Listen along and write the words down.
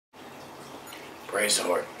Praise the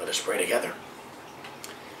Lord. Let us pray together.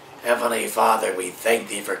 Heavenly Father, we thank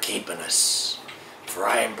Thee for keeping us. For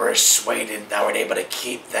I am persuaded Thou art able to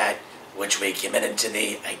keep that which we committed to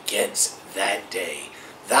Thee against that day.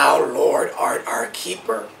 Thou, Lord, art our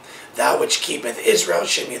keeper. Thou which keepeth Israel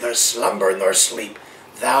shall neither slumber nor sleep.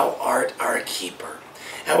 Thou art our keeper.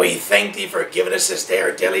 And we thank Thee for giving us this day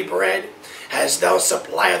our daily bread, as Thou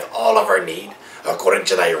supplieth all of our need, according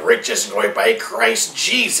to Thy riches and glory by Christ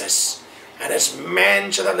Jesus. And as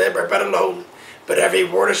man shall not live by bread alone, but every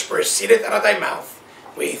word which proceedeth out of Thy mouth.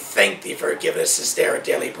 We thank Thee for giving us this day our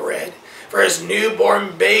daily bread. For as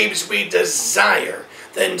newborn babes we desire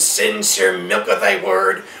the sincere milk of Thy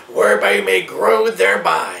word, whereby we may grow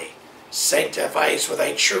thereby. Sanctify us with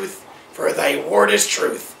Thy truth, for Thy word is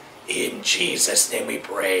truth. In Jesus' name we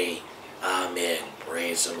pray. Amen.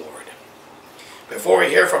 Praise the Lord. Before we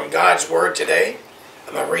hear from God's word today,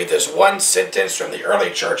 I'm going to read this one sentence from the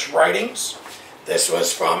early church writings. This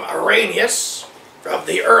was from Irenaeus of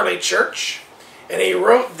the early church. And he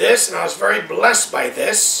wrote this, and I was very blessed by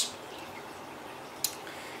this.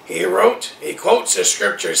 He quotes the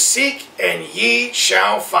scripture, "Seek and ye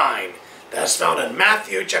shall find." That's found in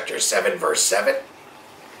Matthew chapter 7, verse 7.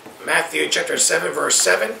 Matthew chapter 7, verse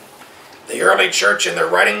 7. The early church in their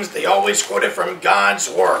writings, they always quoted from God's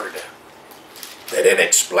word. They didn't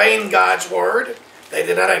explain God's word. They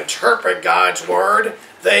did not interpret God's word.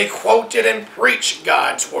 They quoted and preached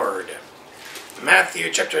God's word. Matthew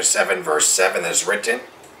chapter 7, verse 7 is written,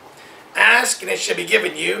 "Ask and it shall be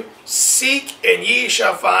given you. Seek and ye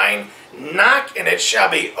shall find. Knock and it shall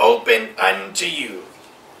be opened unto you."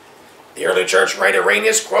 The early church writer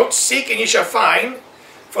Irenaeus quotes, "Seek and ye shall find,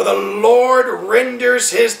 for the Lord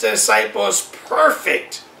renders His disciples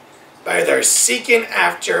perfect by their seeking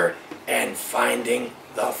after and finding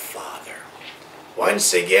the Father."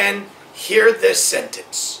 Once again, hear this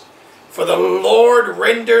sentence. For the Lord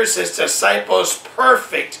renders His disciples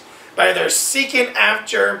perfect by their seeking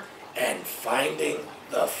after and finding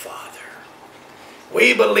the Father.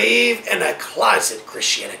 We believe in a closet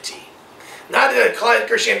Christianity. Not a closet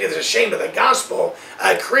Christianity that's ashamed of the gospel,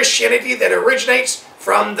 a Christianity that originates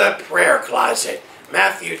from the prayer closet.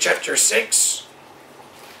 Matthew chapter 6,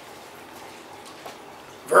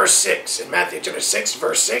 verse 6. In Matthew chapter 6,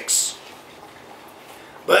 verse 6.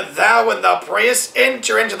 "But thou, when thou prayest,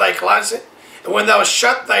 enter into thy closet, and when thou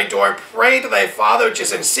shut thy door, pray to thy Father which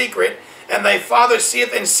is in secret, and thy Father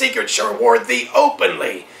seeth in secret shall reward thee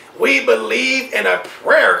openly." We believe in a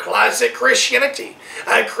prayer closet Christianity.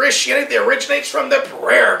 A Christianity that originates from the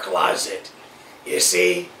prayer closet. You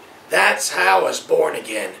see, that's how I was born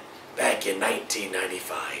again back in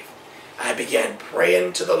 1995. I began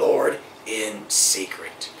praying to the Lord in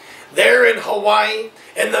secret. There in Hawaii,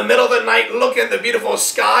 in the middle of the night, looking at the beautiful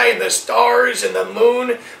sky and the stars and the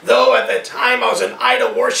moon, though at the time I was an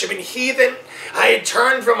idol-worshiping heathen, I had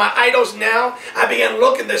turned from my idols now. I began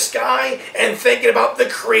looking at the sky and thinking about the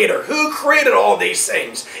Creator. Who created all these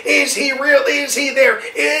things? Is He real? Is He there?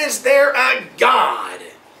 Is there a God?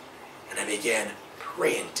 And I began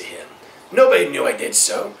praying to Him. Nobody knew I did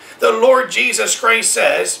so. The Lord Jesus Christ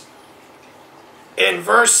says in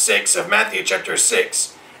verse 6 of Matthew chapter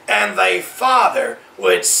 6, "And thy Father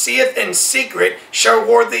which seeth in secret shall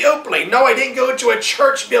reward thee openly." No, I didn't go to a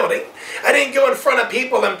church building. I didn't go in front of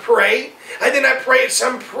people and pray. I did not pray at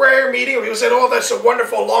some prayer meeting where people said, "Oh, that's a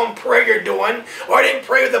wonderful long prayer you're doing." Or I didn't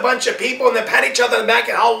pray with a bunch of people and then pat each other on the back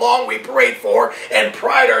at how long we prayed for and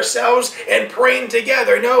pride ourselves in praying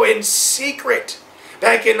together. No, in secret.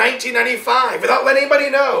 Back in 1995, without letting anybody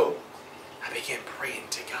know, I began praying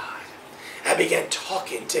to God. I began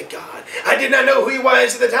talking to God. I did not know who He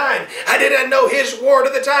was at the time. I did not know His word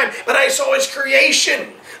at the time. But I saw His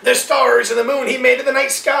creation, the stars and the moon He made in the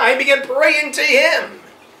night sky. I began praying to Him.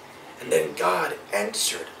 And then God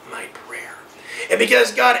answered my prayer. And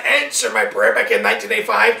because God answered my prayer back in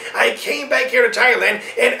 1985, I came back here to Thailand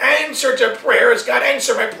and answered to prayer as God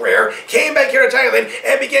answered my prayer, came back here to Thailand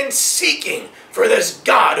and began seeking for this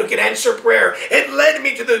God who can answer prayer. It led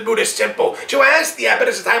me to the Buddhist temple to ask the abbot,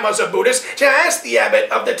 at the time I was a Buddhist, to ask the abbot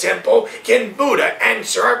of the temple, can Buddha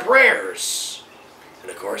answer our prayers? And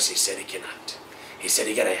of course he said he cannot. He said,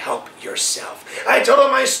 you got to help yourself. I told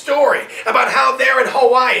him my story about how there in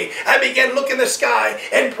Hawaii, I began looking in the sky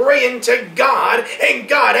and praying to God, and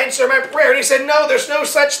God answered my prayer. And he said, no, there's no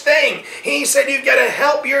such thing. He said, you've got to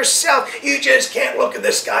help yourself. You just can't look in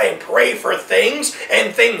the sky and pray for things,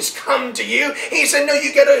 and things come to you. He said, no,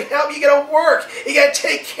 you got to help. You got to work. You got to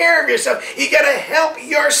take care of yourself. You got to help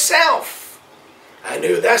yourself. I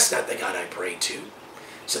knew that's not the God I prayed to.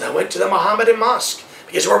 So I went to the Mohammedan mosque,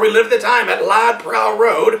 Because where we lived at the time at Lad Prow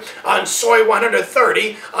Road on Soi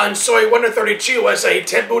 130, on Soi 132 was a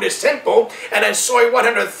Buddhist temple, and on Soi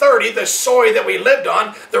 130, the Soi that we lived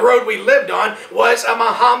on, the road we lived on, was a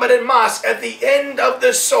Mohammedan mosque at the end of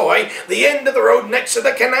the Soi, the end of the road next to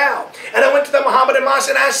the canal. And I went to the Mohammedan mosque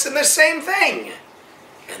and asked them the same thing.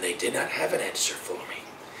 And they did not have an answer for me.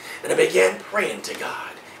 And I began praying to God.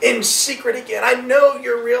 In secret again. I know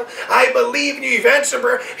you're real. I believe in you. You've answered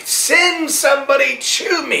prayer. Send somebody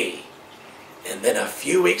to me. And then a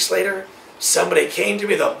few weeks later, somebody came to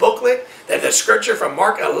me with a booklet that the scripture from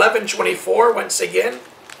Mark 11:24 once again.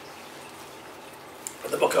 From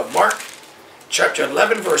the book of Mark, chapter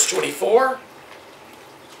 11, verse 24.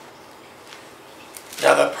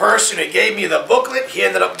 Now the person who gave me the booklet, he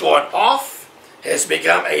ended up going off, has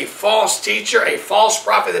become a false teacher, a false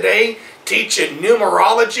prophet today, teaching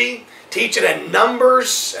numerology, teaching in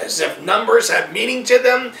numbers, as if numbers have meaning to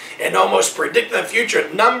them, and almost predicting the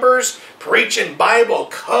future numbers, preaching Bible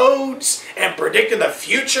codes, and predicting the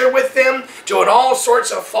future with them, doing all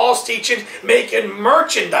sorts of false teachings, making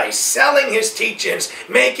merchandise, selling his teachings,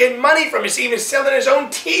 making money from it, even selling his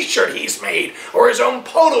own t-shirt he's made, or his own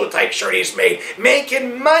polo type shirt he's made,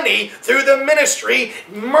 making money through the ministry,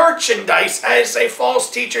 merchandise, as a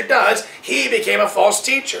false teacher does. He became a false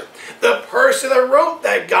teacher. The person that wrote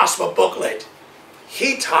that gospel booklet,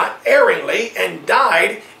 he taught erringly and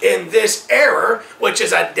died in this error, which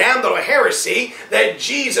is a damn little heresy, that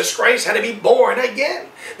Jesus Christ had to be born again.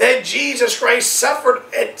 That Jesus Christ suffered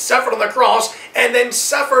on the cross and then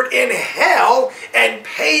suffered in hell and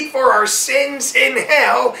paid for our sins in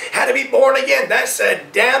hell, had to be born again. That's a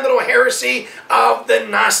damn little heresy of the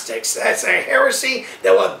Gnostics. That's a heresy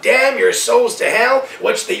that will damn your souls to hell,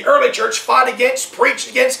 which the early church fought against, preached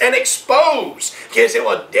against, and exposed, because it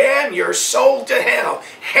will damn your soul to hell.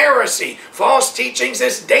 Heresy, false teachings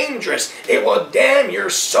is dangerous. It will damn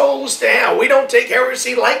your souls to hell. We don't take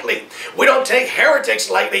heresy lightly. We don't take heretics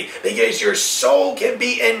lightly, because your soul can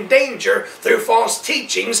be in danger through false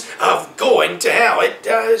teachings of going to hell. It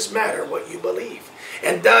does matter what you believe.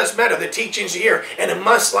 And does matter the teachings you hear. And it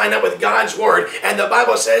must line up with God's word. And the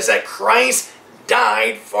Bible says that Christ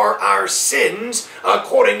died for our sins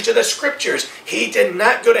according to the scriptures. He did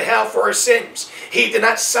not go to hell for our sins. He did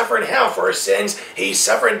not suffer in hell for our sins. He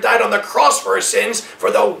suffered and died on the cross for our sins.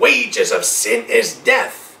 For the wages of sin is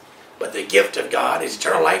death, but the gift of God is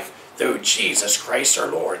eternal life through Jesus Christ our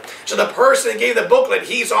Lord. So the person that gave the booklet,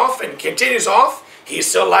 he's off and continues off. He's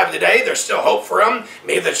still alive today. There's still hope for him.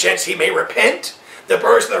 Maybe the chance he may repent. The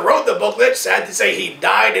person that wrote the booklet, sad to say, he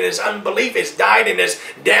died in his unbelief. He died in his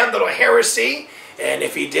damn little heresy. And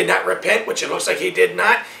if he did not repent, which it looks like he did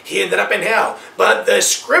not, he ended up in hell. But the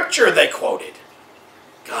scripture they quoted,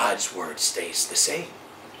 God's word stays the same.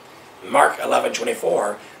 Mark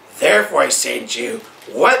 11:24. Therefore I say to you,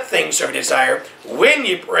 what things are desire when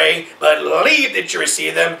you pray, believe that you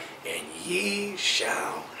receive them, and ye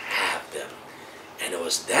shall have them. And it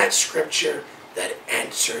was that scripture that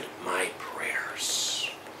answered my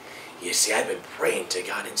prayers. You see, I've been praying to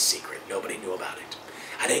God in secret. Nobody knew about it.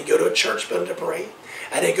 I didn't go to a church building to pray.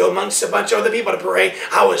 I didn't go amongst a bunch of other people to pray.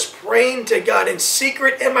 I was praying to God in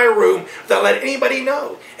secret in my room without letting anybody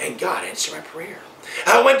know. And God answered my prayer.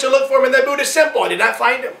 I went to look for him in the Buddhist temple. I did not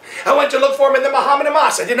find him. I went to look for him in the Mohammedan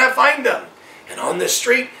mosque. I did not find him. And on the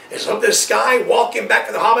street, as I looked at the sky, walking back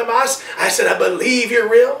to the Mohammedan mosque, I said, I believe you're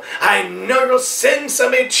real. I know you'll send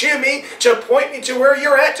somebody to me to point me to where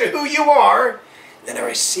you're at, to who you are. Then I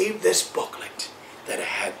received this booklet that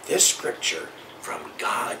had this scripture from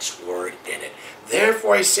God's word in it.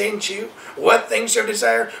 Therefore I say unto you, what things are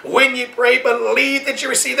desired, when ye pray, believe that you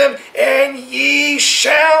receive them, and ye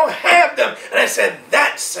shall have them. And I said,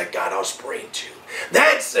 that's the God I was praying to.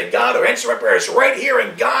 That's the God who answers my prayers right here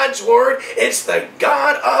in God's word. It's the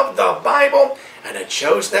God of the Bible. And I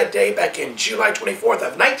chose that day back in July 24th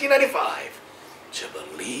of 1995 to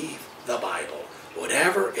believe the Bible.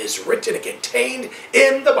 Whatever is written and contained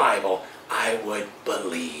in the Bible, I would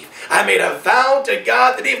believe. I made a vow to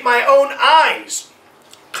God that if my own eyes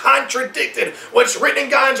contradicted what's written in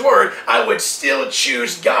God's word, I would still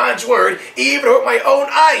choose God's word, even what my own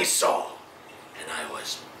eyes saw. And I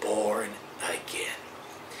was born again.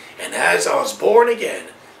 And as I was born again,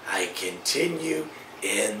 I continue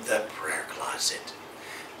in the prayer closet.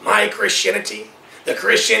 My Christianity, the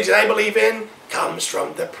Christianity I believe in, comes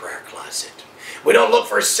from the prayer closet. We don't look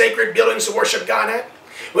for sacred buildings to worship God at.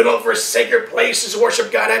 We don't look for sacred places to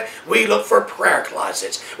worship God at. We look for prayer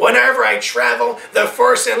closets. Whenever I travel, the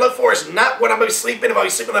first thing I look for is not when I'm sleeping, if I'm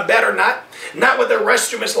sleeping in a bed or not what the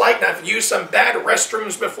restroom is like. Now, I've used some bad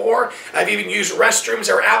restrooms before. I've even used restrooms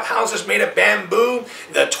that were outhouses made of bamboo.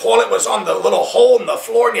 The toilet was on the little hole in the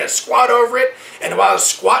floor, and you had to squat over it. And while I was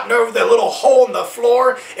squatting over the little hole in the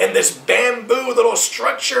floor in this bamboo little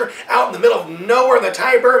structure out in the middle of nowhere on the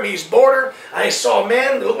Thai-Burmese border, I saw a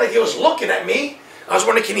man that looked like he was looking at me. I was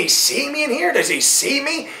wondering, can he see me in here? Does he see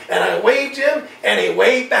me? And I waved him, and he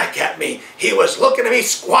waved back at me. He was looking at me,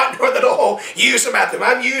 squatting over the hole, use the bathroom.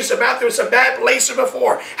 I've used the bathroom in some bad places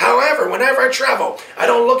before. However, whenever I travel, I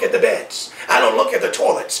don't look at the beds. I don't look at the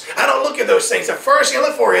toilets. I don't look at those things. The first thing I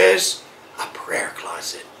look for is a prayer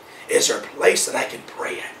closet. Is there a place that I can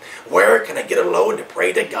pray at? Where can I get alone to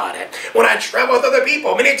pray to God at? When I travel with other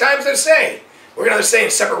people, many times they say, we're going to stay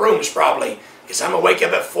in separate rooms probably, because I'm going to wake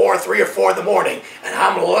up at 3 or 4 in the morning, and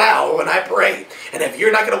I'm loud when I pray. And if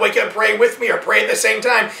you're not going to wake up and pray with me or pray at the same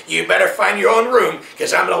time, you better find your own room,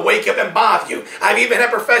 because I'm going to wake up and bother you. I've even had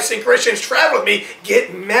professing Christians travel with me,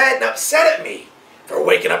 get mad and upset at me for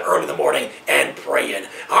waking up early in the morning and praying.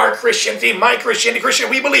 Our Christianity, my Christianity, Christian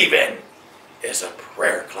we believe in, is a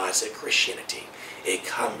prayer closet Christianity. It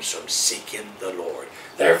comes from seeking the Lord.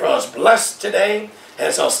 Therefore, I was blessed today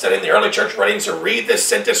as I was studying the early church writings to read this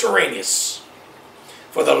sentence erroneous.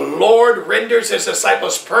 For the Lord renders his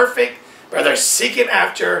disciples perfect by their seeking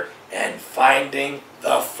after and finding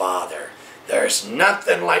the Father. There's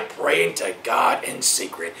nothing like praying to God in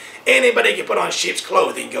secret. Anybody can put on sheep's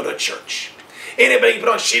clothing and go to church. Anybody can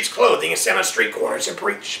put on sheep's clothing and stand on street corners and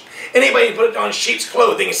preach. Anybody can put on sheep's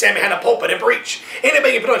clothing and stand behind a pulpit and preach.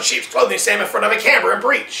 Anybody can put on sheep's clothing and stand in front of a camera and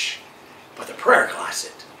preach. But the prayer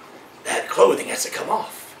closet, that clothing has to come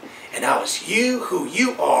off. And now it's you who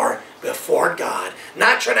you are before God.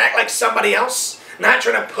 Not trying to act like somebody else. Not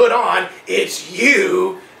trying to put on. It's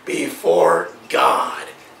you before God.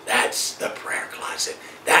 That's the prayer closet.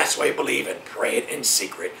 That's why we believe in praying in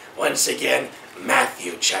secret. Once again,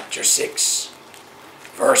 Matthew chapter 6,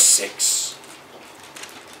 verse 6.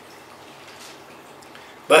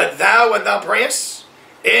 But thou, when thou prayest,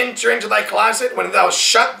 enter into thy closet, when thou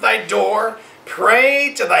shut thy door,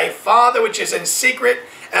 pray to thy Father which is in secret,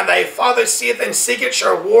 and thy Father seeth in secret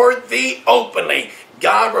shall reward thee openly.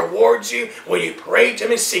 God rewards you when you pray to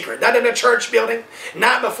him in secret. Not in a church building,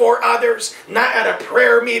 not before others, not at a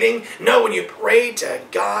prayer meeting. No, when you pray to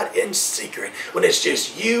God in secret, when it's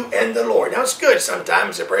just you and the Lord. Now, it's good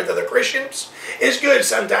sometimes to pray with other Christians. It's good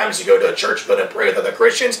sometimes to go to a church building and pray with other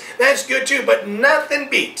Christians. That's good too, but nothing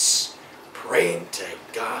beats praying to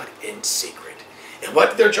God in secret. And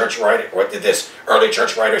what did this early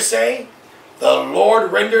church writer say? The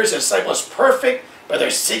Lord renders his disciples perfect by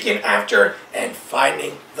their seeking after and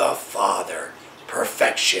finding the Father.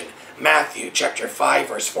 Perfection. Matthew chapter 5,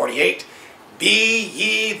 verse 48. Be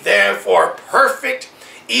ye therefore perfect,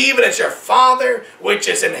 even as your Father which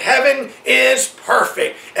is in heaven is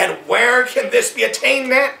perfect. And where can this be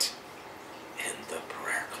attained at? In the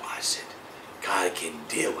prayer closet. God can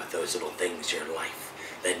deal with those little things in your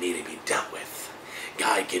life that need to be dealt with.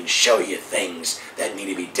 God can show you things that need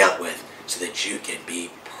to be dealt with so that you can be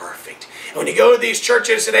perfect. And when you go to these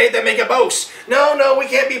churches today, they make a boast. No, we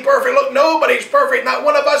can't be perfect. Look, nobody's perfect. Not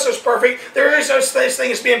one of us is perfect. There is no such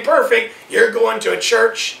thing as being perfect. You're going to a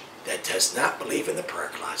church that does not believe in the prayer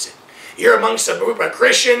closet. You're amongst a group of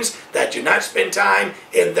Christians that do not spend time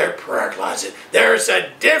in their prayer closet. There's a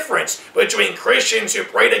difference between Christians who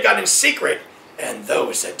pray to God in secret and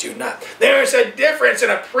those that do not. There's a difference in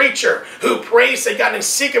a preacher who prays to God in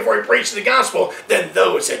secret before he preaches the gospel than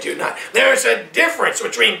those that do not. There's a difference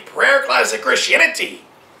between prayer closet Christianity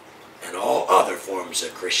and all other forms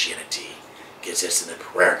of Christianity. Because it's in the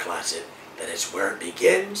prayer closet that is where it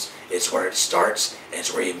begins, it's where it starts, and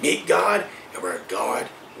it's where you meet God, and where God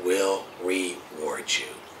will reward you.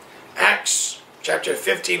 Acts chapter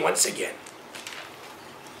 15 once again.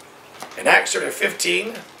 In Acts chapter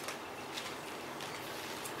 15,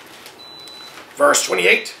 verse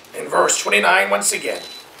 28 and verse 29 once again.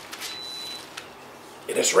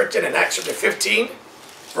 It is written in Acts chapter 15,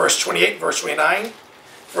 verse 28, verse 29,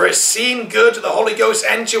 For it seemed good to the Holy Ghost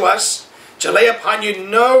and to us to lay upon you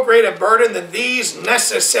no greater burden than these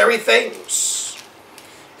necessary things.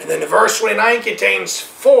 And then verse 29 contains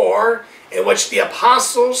 4, in which the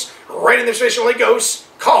apostles, writing the inspiration of the Holy Ghost,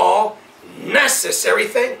 call necessary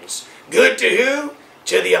things. Good to who?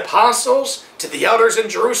 To the apostles, to the elders in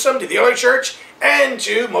Jerusalem, to the early church, and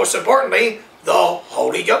to, most importantly, the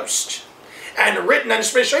Holy Ghost. And written and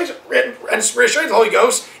inspiration of the Holy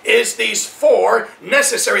Ghost is these 4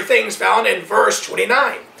 necessary things found in verse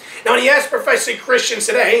 29. Now, when you ask professing Christians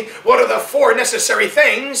today, what are the 4 necessary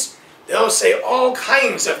things? They'll say all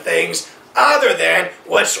kinds of things other than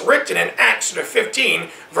what's written in Acts 15,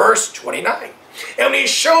 verse 29. And when you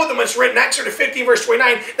show them what's written in Acts 15, verse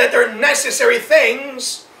 29, that they're necessary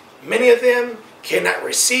things, many of them cannot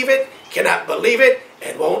receive it, cannot believe it,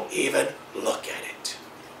 and won't even look at it.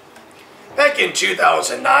 Back in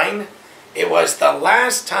 2009, it was the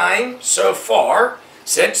last time so far,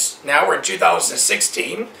 since now we're in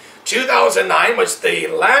 2016, 2009 was the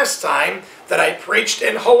last time that I preached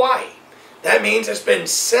in Hawaii. That means it's been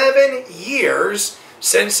 7 years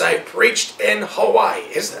since I preached in Hawaii.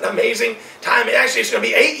 Isn't that amazing? Time, actually, it's going to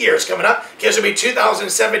be 8 years coming up, because it'll be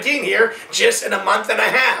 2017 here, just in a month and a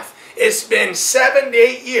half. It's been 7 to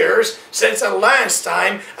 8 years since the last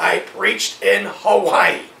time I preached in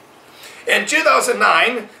Hawaii. In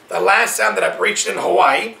 2009, the last time that I preached in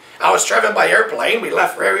Hawaii, I was traveling by airplane. We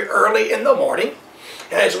left very early in the morning.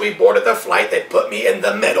 As we boarded the flight, they put me in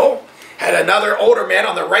the middle. Had another older man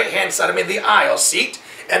on the right-hand side of me in the aisle seat,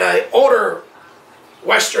 and an older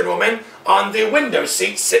Western woman on the window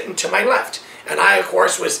seat sitting to my left. And I, of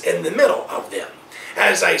course, was in the middle of them.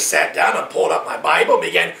 As I sat down and pulled up my Bible,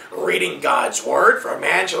 began reading God's Word, for a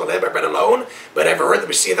man shall live by bread alone, but every word that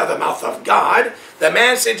proceedeth out of the mouth of God. The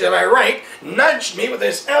man sitting to my right nudged me with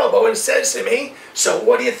his elbow and says to me, "So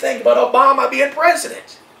what do you think about Obama being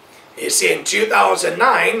president?" You see, in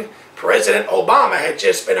 2009, President Obama had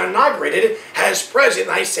just been inaugurated as President of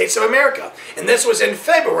the United States of America. And this was in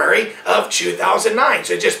February of 2009.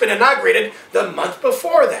 So it had just been inaugurated the month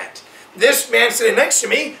before that. This man sitting next to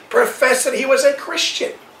me professed that he was a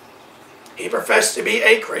Christian. He professed to be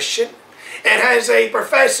a Christian. And as a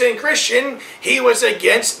professing Christian, he was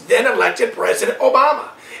against then-elected President Obama,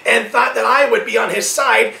 and thought that I would be on his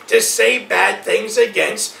side to say bad things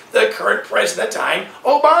against the current president at the time,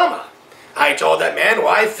 Obama. I told that man,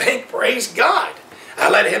 well, I think, praise God. I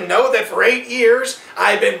let him know that for 8 years,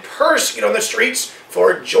 I've been persecuted on the streets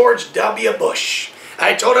for George W. Bush.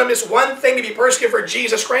 I told him it's one thing to be persecuted for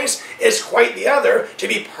Jesus Christ, it's quite the other to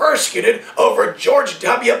be persecuted over George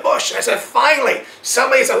W. Bush. And I said, finally,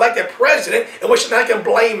 somebody's elected president in which I can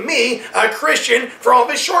blame me, a Christian, for all of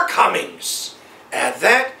his shortcomings. At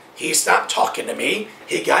that, he stopped talking to me.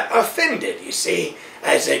 He got offended. You see,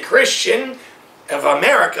 as a Christian of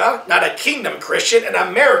America, not a kingdom Christian, an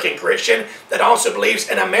American Christian that also believes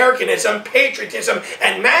in Americanism, patriotism,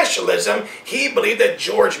 and nationalism, he believed that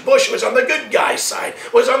George Bush was on the good guy's side,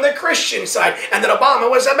 was on the Christian side, and that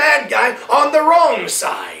Obama was a bad guy on the wrong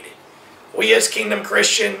side. We as kingdom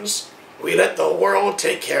Christians, we let the world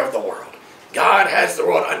take care of the world. God has the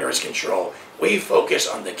world under his control. We focus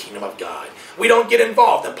on the kingdom of God. We don't get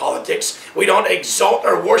involved in politics. We don't exalt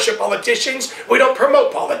or worship politicians. We don't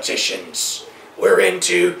promote politicians. We're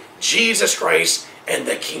into Jesus Christ and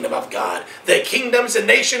the kingdom of God. The kingdoms and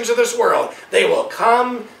nations of this world, they will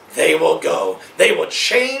come, they will go. They will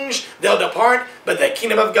change, they'll depart, but the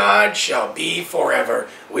kingdom of God shall be forever.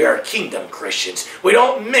 We are kingdom Christians. We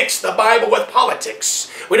don't mix the Bible with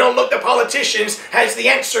politics. We don't look to politicians as the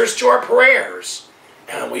answers to our prayers.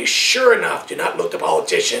 And we sure enough do not look to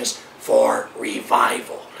politicians for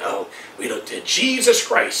revival. No, we look to Jesus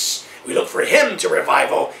Christ. We look for him to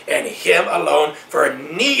revival, and him alone, for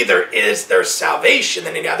neither is there salvation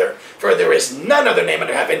in any other, for there is none other name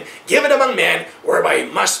under heaven given among men whereby he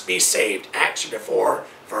must be saved. Acts chapter 4,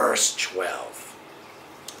 verse 12.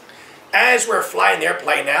 As we're flying the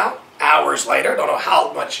airplane now, hours later, don't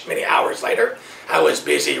know many hours later, I was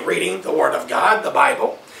busy reading the Word of God, the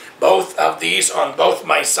Bible. Both of these on both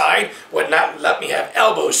my side would not let me have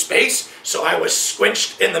elbow space, so I was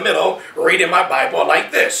squinched in the middle reading my Bible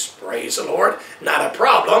like this. Praise the Lord. Not a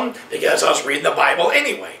problem, because I was reading the Bible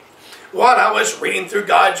anyway. While I was reading through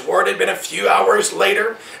God's Word, it had been a few hours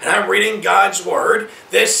later, and I'm reading God's Word.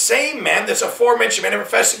 This same man, this aforementioned man who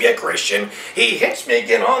professed to be a Christian, he hits me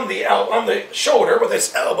again on the shoulder with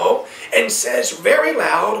his elbow and says very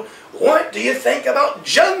loud, "What do you think about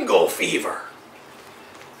jungle fever?"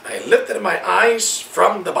 I lifted my eyes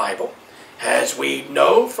from the Bible. As we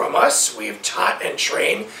know from us, we've taught and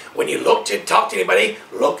trained, when you look to talk to anybody,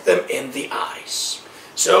 look them in the eyes.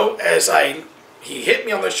 So as he hit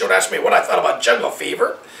me on the shoulder, asked me what I thought about jungle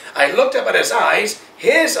fever, I looked up at his eyes.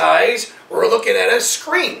 His eyes were looking at a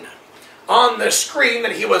screen. On the screen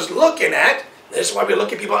that he was looking at, this is why we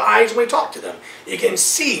look at people's eyes when we talk to them. You can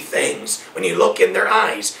see things when you look in their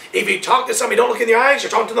eyes. If you talk to somebody, don't look in their eyes, you're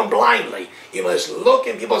talking to them blindly. You must look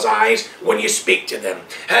in people's eyes when you speak to them.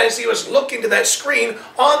 As he was looking to that screen,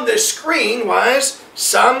 on the screen was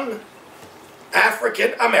some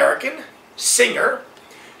African-American singer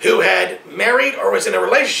who had married or was in a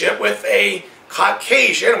relationship with a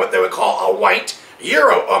Caucasian, what they would call a white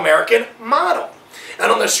Euro-American model.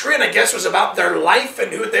 And on the screen, I guess, was about their life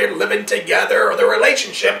and who they're living together or their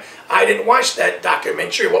relationship. I didn't watch that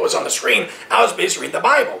documentary, what was on the screen. I was busy reading the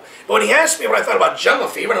Bible. But when he asked me what I thought about jungle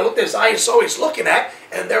fever, and I looked at his eyes, always looking at,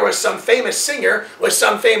 and there was some famous singer with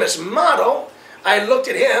some famous model, I looked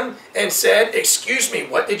at him and said, "Excuse me,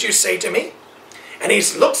 what did you say to me?" And he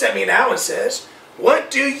looks at me now and says, "What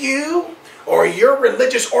do you or your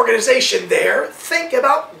religious organization there think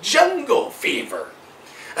about jungle fever?"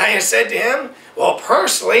 I said to him, "Well,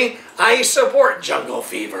 personally, I support jungle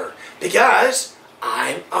fever because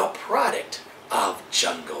I'm a product of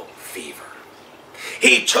jungle fever."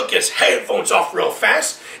 He took his headphones off real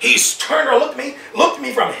fast. He turned around, looked at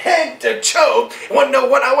me from head to toe, and wanted to know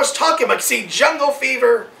what I was talking about. See, jungle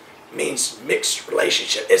fever means mixed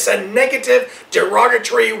relationship. It's a negative,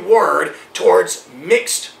 derogatory word towards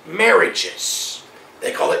mixed marriages.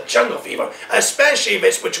 They call it jungle fever, especially if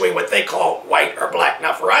it's between what they call white or black.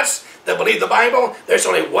 Now for us that believe the Bible, there's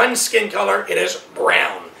only one skin color. It is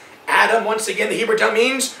brown. Adam, once again, the Hebrew term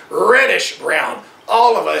means reddish brown.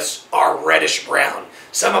 All of us are reddish brown.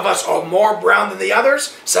 Some of us are more brown than the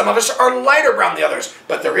others. Some of us are lighter brown than the others.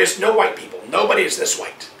 But there is no white people. Nobody is this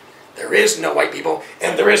white. There is no white people,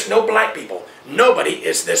 and there is no black people. Nobody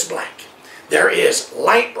is this black. There is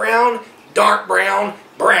light brown, dark brown,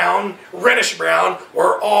 brown, reddish brown.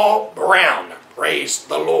 We're all brown. Praise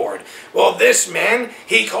the Lord. Well, this man,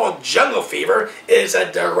 he called jungle fever, is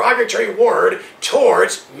a derogatory word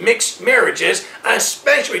towards mixed marriages,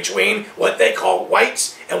 especially between what they call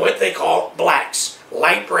whites and what they call blacks,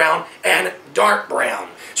 light brown and dark brown.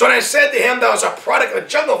 So when I said to him that I was a product of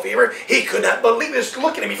jungle fever, he could not believe it. He was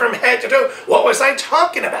looking at me from head to toe. What was I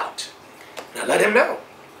talking about? And I let him know.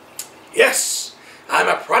 Yes, I'm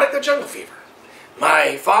a product of jungle fever.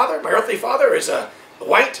 My father, my earthly father, is a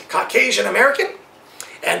white Caucasian American,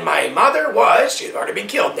 and my mother was, she's already been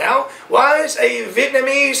killed now, was a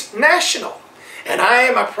Vietnamese national, and I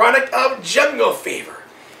am a product of jungle fever.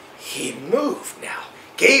 He moved now,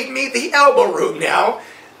 gave me the elbow room now,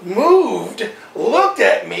 moved, looked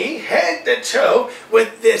at me head to toe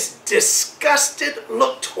with this disgusted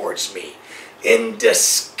look towards me, in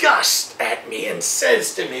disgust at me, and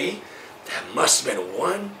says to me, "That must have been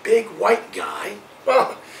one big white guy."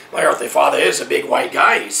 Well, my earthly father is a big white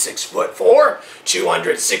guy. He's 6'4",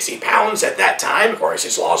 260 pounds at that time. Of course,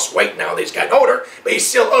 he's lost weight now that he's gotten older, but he's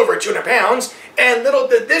still over 200 pounds. And little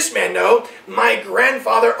did this man know, my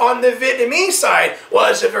grandfather on the Vietnamese side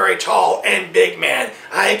was a very tall and big man.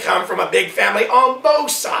 I come from a big family on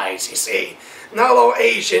both sides, you see. Not all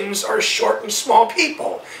Asians are short and small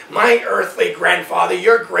people. My earthly grandfather,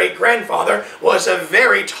 your great-grandfather, was a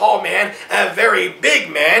very tall man, a very big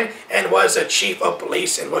man, and was a chief of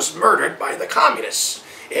police and was murdered by the communists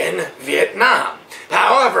in Vietnam.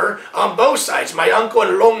 However, on both sides, my uncle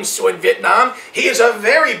Long Su in Vietnam, he is a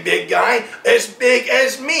very big guy, as big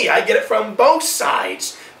as me. I get it from both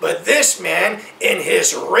sides. But this man, in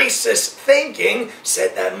his racist thinking,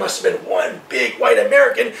 said that must have been one big white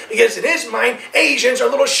American, because in his mind, Asians are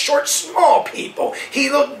little short, small people. He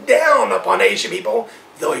looked down upon Asian people,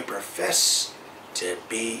 though he professed to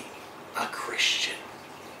be a Christian.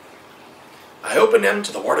 I opened him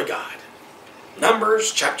to the Word of God.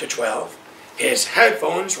 Numbers chapter 12. His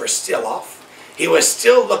headphones were still off. He was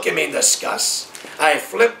still looking at me in disgust. I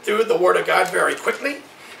flipped through the Word of God very quickly.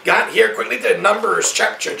 Got here quickly to Numbers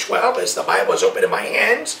chapter 12 as the Bible was open in my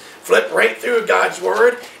hands. Flipped right through God's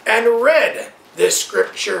Word and read this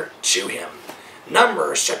scripture to him.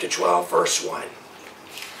 Numbers chapter 12 verse 1.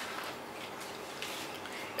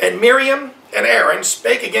 And Miriam and Aaron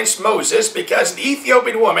spake against Moses because of the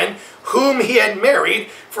Ethiopian woman whom he had married,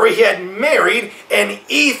 for he had married an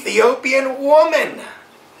Ethiopian woman.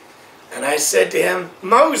 And I said to him,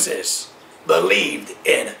 Moses believed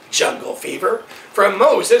in jungle fever, for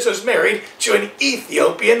Moses was married to an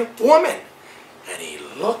Ethiopian woman. And he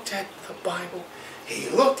looked at the Bible. He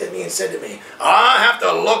looked at me and said to me, I have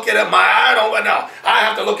to look at I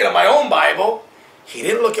have to look at my own Bible. He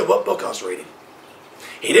didn't look at what book I was reading.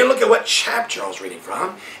 He didn't look at what chapter I was reading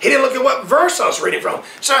from. He didn't look at what verse I was reading from.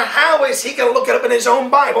 So how is he going to look it up in his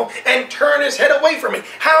own Bible and turn his head away from me?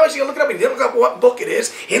 How is he going to look it up? He didn't look up what book it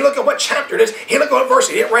is. He didn't look at what chapter it is. He didn't look at what verse.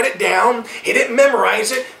 He didn't write it down. He didn't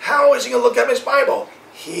memorize it. How is he going to look up his Bible?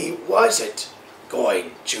 He wasn't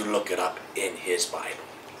going to look it up in his Bible.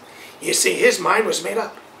 You see, his mind was made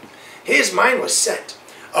up. His mind was set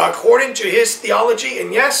according to his theology,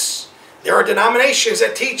 and yes, there are denominations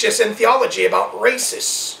that teach us in theology about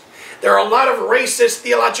racists. There are a lot of racist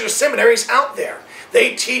theological seminaries out there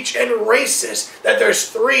They teach in races that there's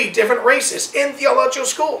 3 different races in theological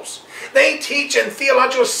schools. They teach in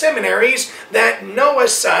theological seminaries that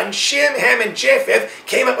Noah's son, Shem, Ham, and Japheth,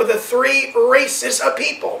 came up with the 3 races of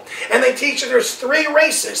people. And they teach that there's 3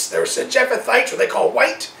 races. There's the Japhethites, what they call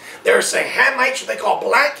white. There's the Hamites, what they call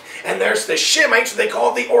black. And there's the Shemites, what they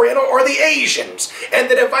call the Oriental or the Asians. And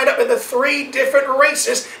they divide up into 3 different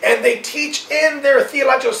races. And they teach in their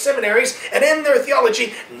theological seminaries and in their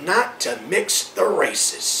theology not to mix the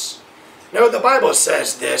races. No, the Bible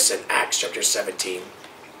says this in Acts chapter 17.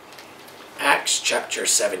 Acts chapter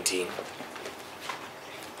 17.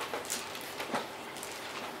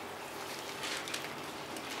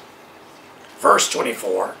 Verse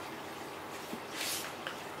 24.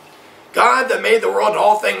 God that made the world and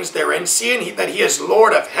all things therein, seeing that he is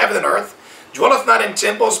Lord of heaven and earth, dwelleth not in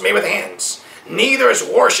temples made with hands, neither is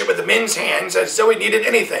worship with men's hands, as though he needed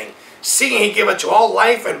anything, seeing he giveth to all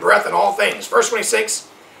life and breath and all things. Verse 26.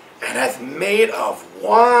 And hath made of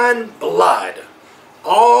one blood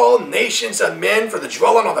all nations of men for the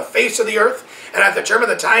dwelling on the face of the earth, and hath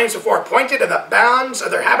determined the times before appointed and the bounds of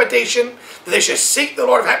their habitation, that they should seek the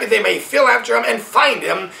Lord of happiness, they may feel after him and find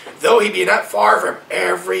him, though he be not far from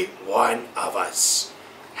every one of us.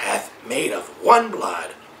 Hath made of one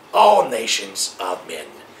blood all nations of men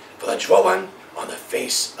for the dwelling on the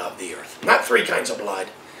face of the earth. Not 3 kinds of blood,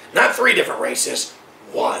 not 3 different races,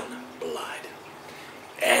 one blood.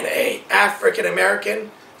 And a African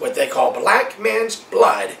American, what they call black man's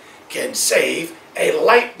blood, can save a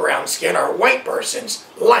light brown skin or white person's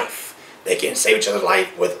life. They can save each other's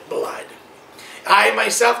life with blood. I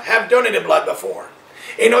myself have donated blood before.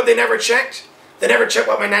 You know what they never checked? They never checked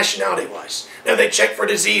what my nationality was. Now they checked for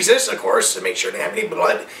diseases, of course, to make sure I didn't have any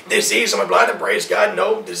blood disease in my blood, and praise God,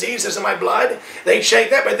 no diseases in my blood. They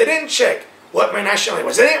checked that, but they didn't check what my nationality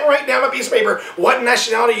was. They didn't write down on a piece of paper what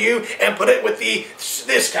nationality you and put it with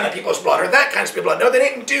this kind of people's blood or that kind of people's blood. No, they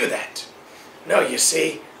didn't do that. No, you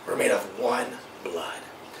see, we're made of one blood.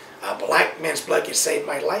 A black man's blood can save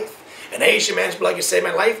my life. An Asian man's blood can save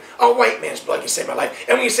my life. A white man's blood can save my life.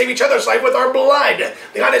 And we save each other's life with our blood.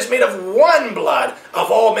 God is made of one blood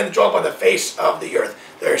of all men that dwell upon the face of the earth.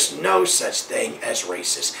 There's no such thing as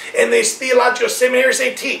races. In these theological seminaries,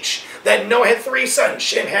 they teach that Noah had 3 sons,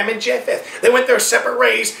 Shem, Ham, and Japheth. They went their separate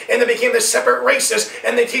ways, and they became the separate races,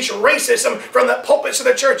 and they teach racism from the pulpits of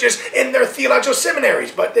the churches in their theological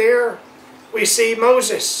seminaries. But there we see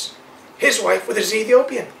Moses. His wife was an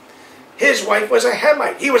Ethiopian. His wife was a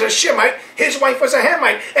Hamite. He was a Shemite. His wife was a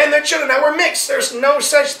Hamite. And their children now were mixed. There's no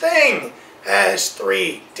such thing as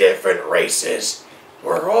 3 different races.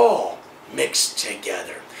 We're all mixed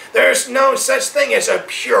together. There's no such thing as a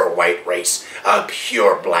pure white race, a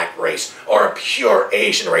pure black race, or a pure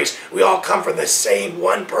Asian race. We all come from the same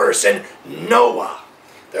one person, Noah.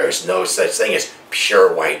 There's no such thing as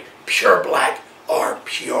pure white, pure black, or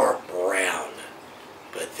pure brown.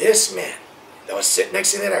 But this man that was sitting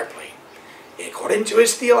next to that airplane, according to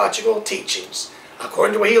his theological teachings,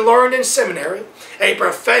 according to what he learned in seminary, a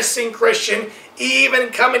professing Christian, even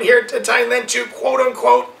coming here to Thailand to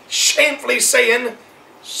quote-unquote shamefully saying,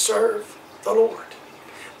 serve the Lord.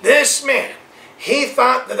 This man, he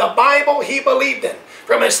thought that the Bible he believed in,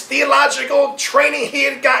 from his theological training he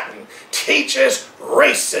had gotten, teaches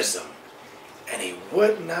racism. And he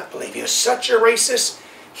would not believe. He was such a racist,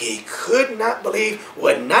 he could not believe,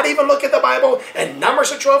 would not even look at the Bible, and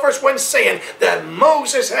Numbers 12 verse 1 saying that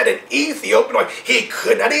Moses had an Ethiopian wife. He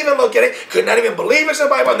could not even look at it, could not even believe it's the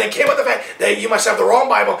Bible, and they came with the fact that you must have the wrong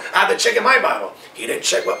Bible. I have to check in my Bible. He didn't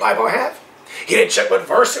check what Bible I have. He didn't check what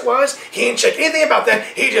verse it was. He didn't check anything about that.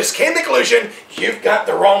 He just came to the conclusion, you've got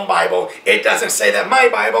the wrong Bible. It doesn't say that my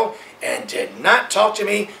Bible. And did not talk to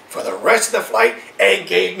me for the rest of the flight and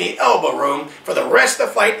gave me elbow room for the rest of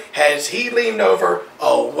the flight as he leaned over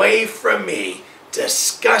away from me,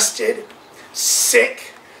 disgusted,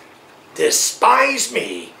 sick, despised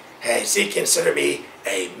me as he considered me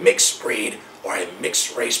a mixed breed or a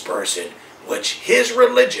mixed race person, which his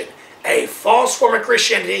religion, a false form of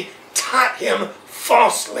Christianity, taught him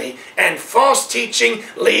falsely, and false teaching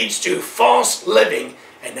leads to false living,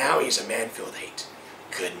 and now he's a man filled with hate.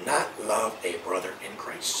 Could not love a brother in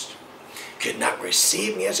Christ, could not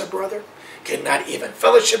receive me as a brother, could not even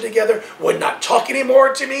fellowship together, would not talk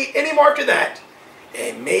anymore to me, anymore after that,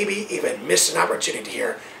 and maybe even miss an opportunity to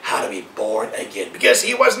hear how to be born again, because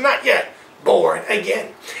he was not yet born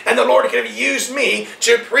again. And the Lord could have used me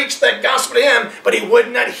to preach the gospel to him, but he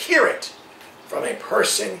would not hear it from a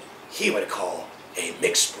person he would call a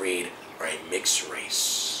mixed breed or a mixed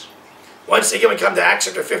race. Once again, we come to Acts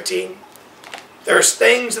chapter 15. There's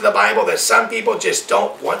things in the Bible that some people just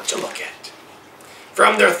don't want to look at.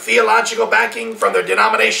 from their theological backing, from their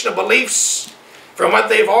denominational beliefs, from what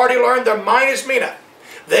they've already learned. Their mind is made up.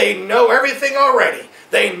 They know everything already.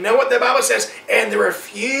 They know what the Bible says, and they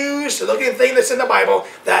refuse to look at anything that's in the Bible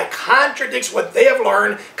that contradicts what they have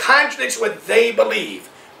learned, contradicts what they believe.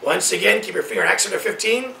 Once again, keep your finger in Acts chapter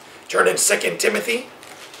 15. Turn in 2 Timothy.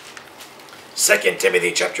 2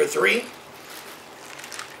 Timothy chapter 3.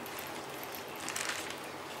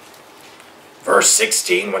 Verse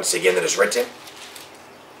 16, once again, that is written.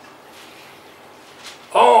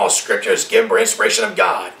 All Scripture is given by inspiration of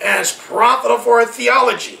God and is profitable for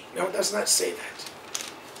theology. No, it does not say that.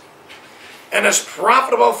 And is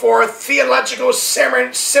profitable for theological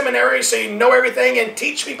seminary, so you know everything and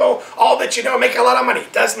teach people all that you know and make a lot of money.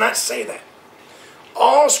 It does not say that.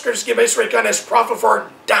 All Scripture is given by inspiration of God and is profitable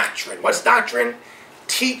for doctrine. What's doctrine?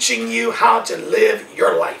 Teaching you how to live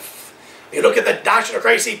your life. You look at the doctrine of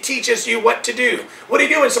Christ, he teaches you what to do. What do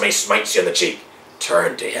you do when somebody smites you in the cheek?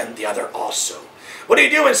 Turn to him the other also. What do you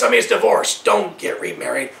do when somebody is divorced? Don't get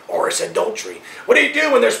remarried, or it's adultery. What do you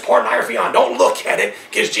do when there's pornography on? Don't look at it,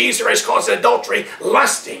 because Jesus Christ calls it adultery,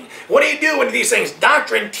 lusting. What do you do when these things?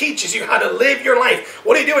 Doctrine teaches you how to live your life.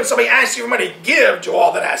 What do you do when somebody asks you for money? Give to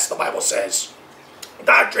all that asks, the Bible says.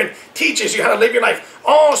 Doctrine teaches you how to live your life.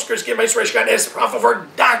 All Scripture given by inspiration of God is profitable for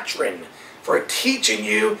doctrine, for teaching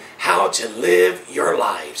you how to live your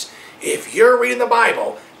lives. If you're reading the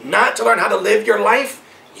Bible not to learn how to live your life,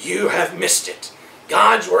 you have missed it.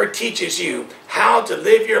 God's Word teaches you how to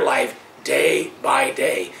live your life day by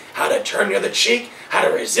day. How to turn the other cheek, how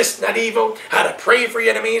to resist not evil, how to pray for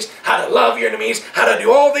your enemies, how to love your enemies, how to do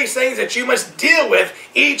all these things that you must deal with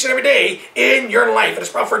each and every day in your life. It is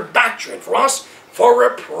proper for doctrine, for us, for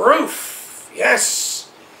reproof. Yes,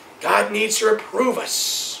 God needs to reprove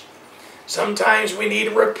us. Sometimes we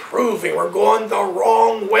need reproving. We're going the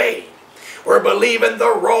wrong way. We're believing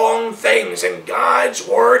the wrong things, and God's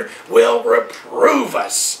Word will reprove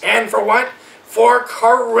us. And for what? For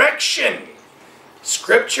correction.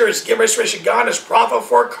 Scripture is given by inspiration. God is profitable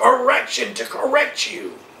for correction, to correct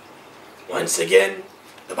you. Once again,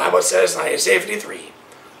 the Bible says in Isaiah 53,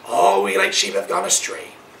 all we like sheep have gone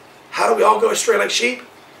astray. How do we all go astray like sheep?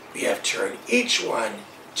 We have turned each one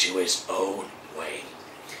to his own way.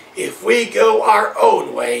 If we go our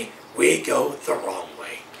own way, we go the wrong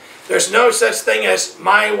way. There's no such thing as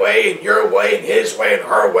my way and your way and his way and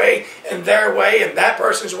her way and their way and that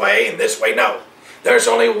person's way and this way. No, there's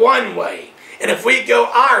only one way. And if we go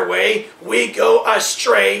our way, we go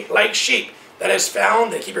astray like sheep. That is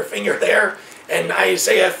found, and keep your finger there, in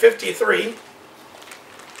Isaiah 53.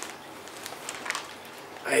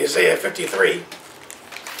 Isaiah 53.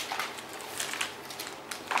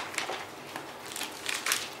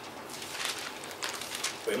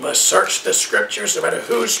 We must search the Scriptures no matter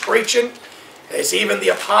who's preaching. As even the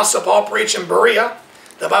Apostle Paul preached in Berea,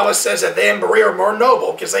 the Bible says that they in Berea are more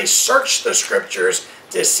noble because they searched the Scriptures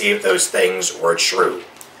to see if those things were true.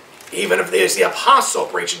 Even if there's the Apostle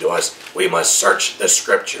preaching to us, we must search the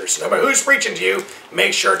Scriptures. No matter who's preaching to you,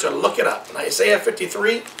 make sure to look it up. In Isaiah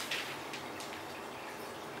 53,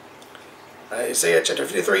 Isaiah chapter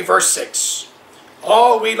 53, verse 6.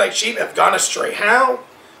 All we like sheep have gone astray. How?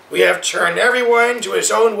 We have turned everyone to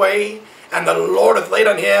his own way, and the Lord hath laid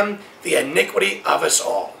on him the iniquity of us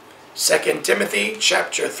all. 2 Timothy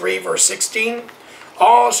chapter 3, verse 16.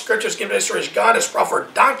 All Scriptures given to us, God is proper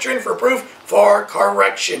for doctrine, for proof, for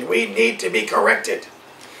correction. We need to be corrected.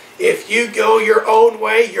 If you go your own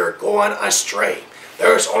way, you're going astray.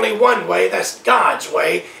 There's only one way, that's God's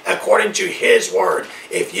way, according to His Word.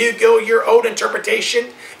 If you go your own interpretation,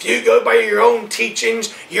 if you go by your own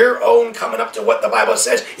teachings, your own coming up to what the Bible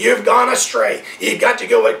says, you've gone astray. You've got to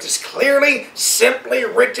go with this clearly, simply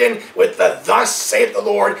written with the thus saith the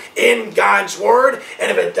Lord in God's Word. And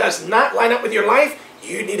if it does not line up with your life,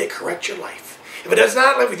 you need to correct your life. If it does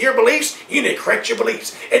not line up with your beliefs, you need to correct your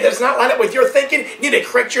beliefs. If it does not line up with your thinking, you need to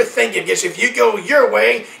correct your thinking. Because if you go your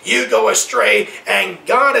way, you go astray. And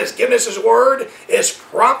God has given us His Word is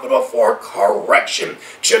profitable for correction.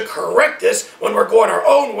 To correct us when we're going our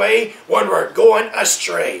own way, when we're going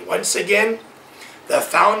astray. Once again, the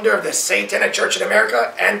founder of the Satanic Church in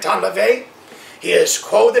America, Anton LaVey, he is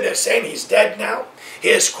quoted as saying, he's dead now, he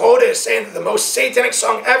is quoted as saying that the most satanic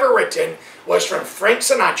song ever written was from Frank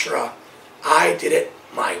Sinatra, I Did It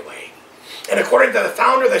My Way. And according to the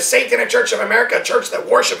founder of the Satanic Church of America, a church that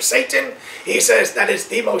worships Satan, he says that is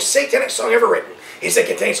the most satanic song ever written. He said it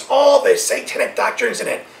contains all the satanic doctrines in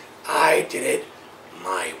it. I did it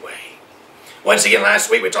my way. Once again, last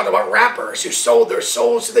week we talked about rappers who sold their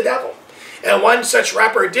souls to the devil. And one such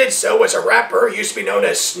rapper who did so was a rapper who used to be known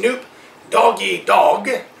as Snoop Doggy Dogg.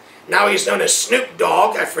 Now he's known as Snoop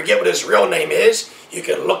Dogg. I forget what his real name is. You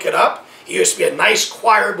can look it up. He used to be a nice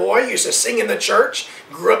choir boy. He used to sing in the church.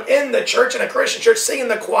 Grew up in the church, in a Christian church, singing in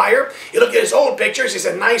the choir. You look at his old pictures, he's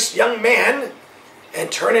a nice young man. And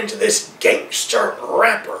turned into this gangster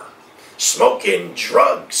rapper. Smoking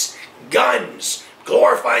drugs, guns,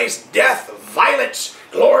 glorifies death, violence,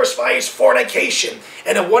 glorifies fornication.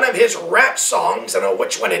 And in one of his rap songs, I don't know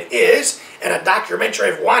which one it is, and a documentary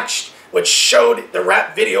I've watched which showed the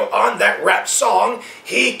rap video on that rap song,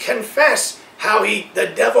 he confessed how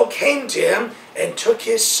the devil came to him and took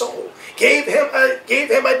his soul. Gave him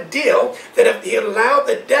a deal that if he allowed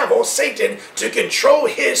the devil, Satan, to control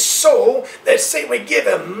his soul, that Satan would give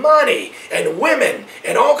him money and women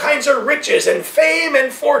and all kinds of riches and fame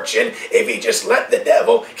and fortune if he just let the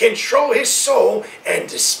devil control his soul, and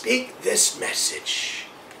to speak this message,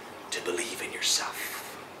 to believe in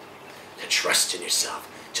yourself, to trust in yourself,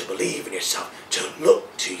 to believe in yourself, to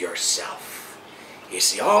look to yourself. You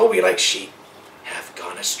see, all we like sheep have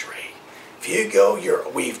gone astray. If you go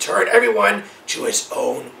we've turned everyone to his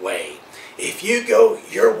own way. If you go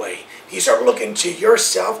your way, if you start looking to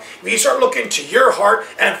yourself, if you start looking to your heart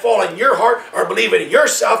and fall in your heart, or believe in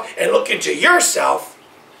yourself and look into yourself,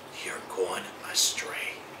 you're going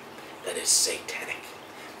astray. That is satanic.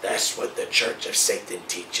 That's what the Church of Satan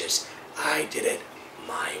teaches. I did it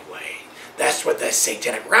my way. That's what that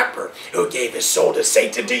satanic rapper who gave his soul to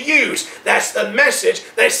Satan to use. That's the message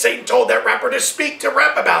that Satan told that rapper to speak, to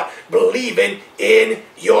rap about. Believing in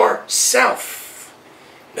yourself.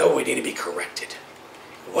 No, we need to be corrected.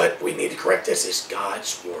 What we need to correct us is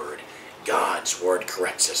God's word. God's word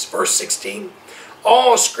corrects us. Verse 16.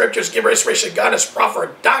 All scriptures give inspiration of God as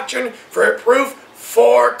proper doctrine, for reproof,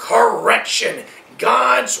 for correction.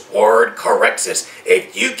 God's word corrects us.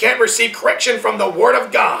 If you can't receive correction from the word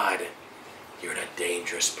of God, you're in a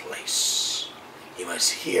dangerous place. You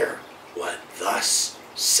must hear what thus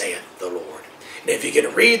saith the Lord. And if you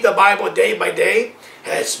can read the Bible day by day,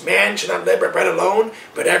 as man shall not live by bread alone,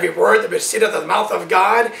 but every word that proceedeth of the mouth of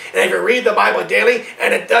God, and if you read the Bible daily,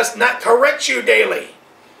 and it does not correct you daily,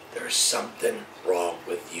 there's something wrong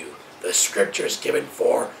with you. The scripture is given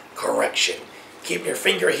for correction. Keep your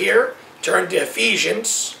finger here. Turn to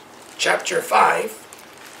Ephesians chapter 5.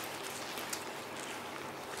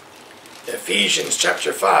 Ephesians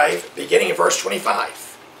chapter 5, beginning in verse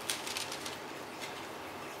 25.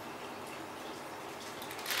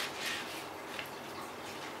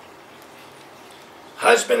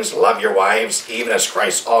 Husbands, love your wives, even as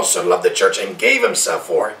Christ also loved the church and gave himself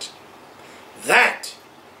for it, that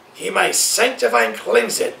he might sanctify and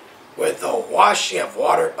cleanse it with the washing of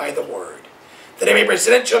water by the word, that he may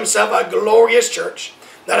present it to himself a glorious church,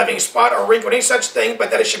 not having spot or wrinkle or any such thing,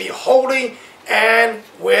 but that it should be holy and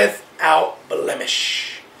without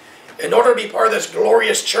blemish. In order to be part of this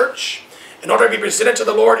glorious church, in order to be presented to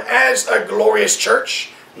the Lord as a glorious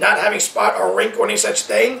church, not having spot or wrinkle or any such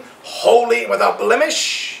thing, holy and without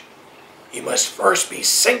blemish, you must first be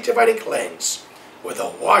sanctified and cleansed with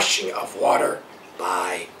the washing of water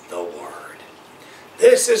by the word.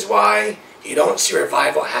 This is why you don't see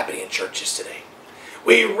revival happening in churches today.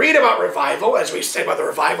 We read about revival, as we say about the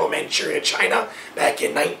revival of Manchuria, China, back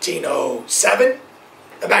in 1907,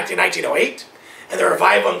 back in 1908, and the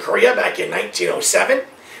revival in Korea back in 1907.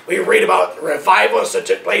 We read about revivals that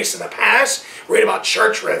took place in the past, read about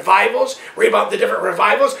church revivals, read about the different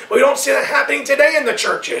revivals, but we don't see that happening today in the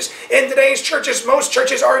churches. In today's churches, most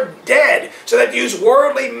churches are dead, so they use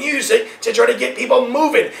worldly music to try to get people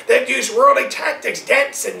moving. They use worldly tactics,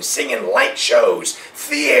 dancing, singing, light shows,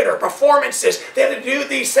 theater, performances. They have to do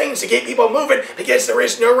these things to get people moving because there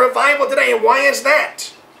is no revival today. And why is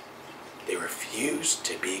that? They refuse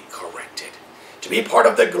to be corrected, to be part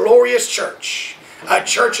of the glorious church. A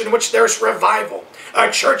church in which there is revival,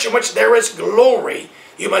 a church in which there is glory.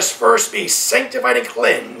 You must first be sanctified and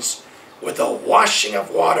cleansed with the washing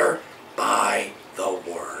of water by the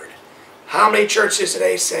word. How many churches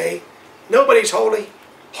today say, nobody's holy,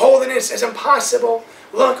 holiness is impossible,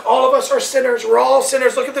 look, all of us are sinners, we're all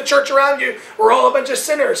sinners, look at the church around you, we're all a bunch of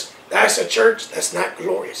sinners. That's a church that's not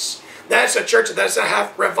glorious. That's a church that doesn't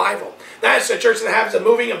have revival. That's a church that has the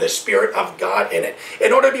moving of the Spirit of God in it.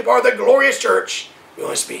 In order to be part of the glorious church, we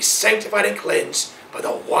must be sanctified and cleansed by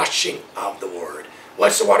the washing of the word.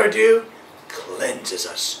 What's the water do? Cleanses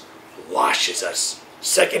us, washes us.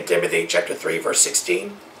 2 Timothy chapter 3, verse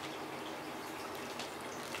 16.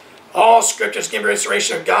 All scriptures give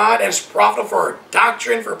inspiration of God and is profitable for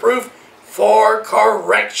doctrine, for proof, for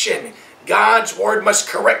correction. God's word must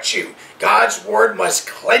correct you. God's word must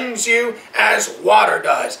cleanse you as water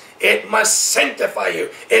does. It must sanctify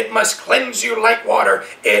you. It must cleanse you like water.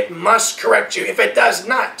 It must correct you. If it does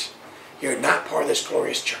not, you're not part of this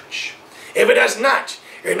glorious church. If it does not,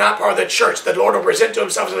 you're not part of the church. The Lord will present to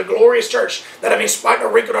himself as a glorious church, not having spot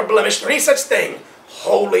nor wrinkle nor blemish, nor any such thing,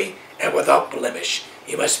 holy and without blemish.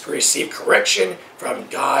 You must receive correction from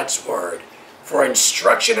God's word. For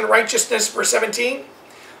instruction in righteousness, verse 17,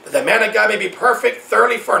 that the man of God may be perfect,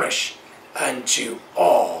 thoroughly furnished unto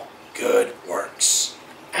all good works.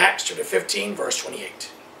 Acts chapter 15, verse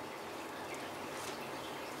 28.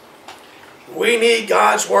 We need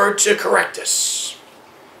God's word to correct us,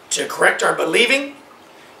 to correct our believing,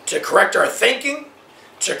 to correct our thinking,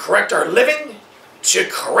 to correct our living, to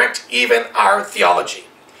correct even our theology.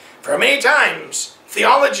 For many times,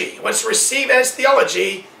 theology, what's received as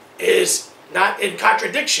theology, is not in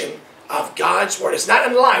contradiction of God's word. It's not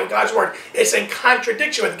in line with God's word. It's in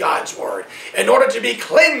contradiction with God's word. In order to be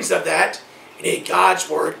cleansed of that, you need God's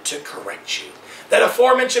word to correct you. That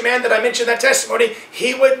aforementioned man that I mentioned in that testimony,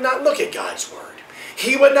 he would not look at God's word.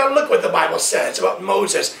 He would not look what the Bible says about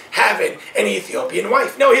Moses having an Ethiopian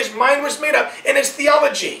wife. No, his mind was made up in his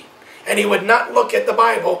theology. And he would not look at the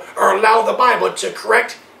Bible or allow the Bible to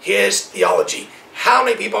correct his theology. How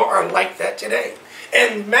many people are like that today?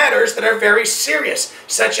 And matters that are very serious,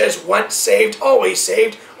 such as once saved, always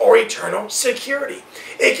saved, or eternal security.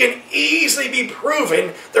 It can easily be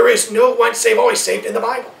proven there is no once saved, always saved in the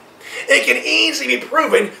Bible. It can easily be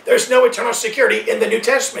proven there's no eternal security in the New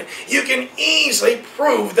Testament. You can easily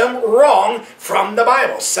prove them wrong from the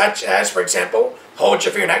Bible, such as, for example, hold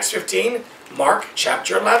your finger in Acts 15, Mark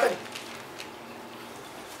chapter 11.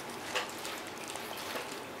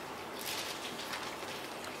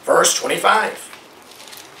 Verse 25.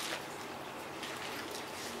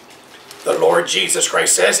 The Lord Jesus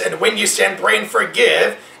Christ says, and when you stand praying,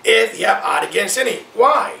 forgive if you have aught against any.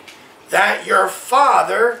 Why? That your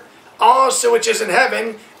Father also which is in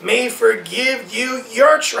heaven may forgive you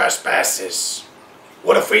your trespasses.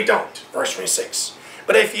 What if we don't? Verse 26.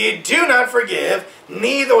 But if you do not forgive,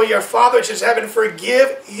 neither will your Father which is in heaven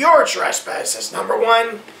forgive your trespasses. Number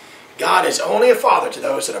one, God is only a Father to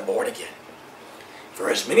those that are born again. For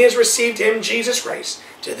as many as received him, Jesus Christ,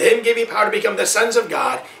 to them give he power to become the sons of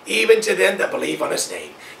God, even to them that believe on his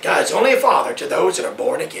name. God is only a Father to those that are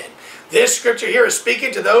born again. This scripture here is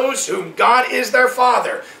speaking to those whom God is their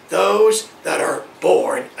Father, those that are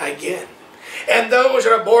born again. And those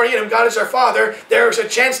that are born again, whom God is their Father, there is a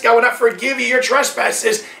chance God will not forgive you your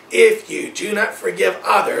trespasses if you do not forgive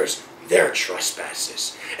others their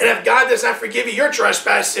trespasses. And if God does not forgive you your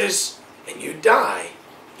trespasses, and you die,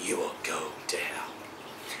 you will go to hell.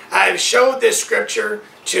 I have showed this scripture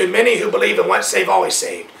to many who believe in once saved, always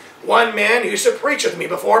saved. One man who used to preach with me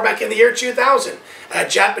before, back in the year 2000, a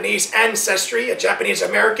Japanese ancestry, a Japanese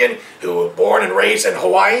American who was born and raised in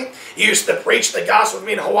Hawaii, used to preach the gospel with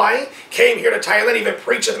me in Hawaii, came here to Thailand, even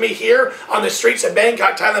preached with me here on the streets of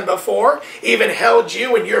Bangkok, Thailand before, even held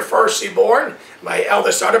you when you were firstly born, my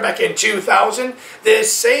eldest daughter, back in 2000.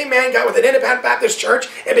 This same man got with an independent Baptist church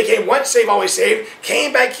and became once saved, always saved,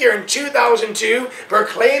 came back here in 2002,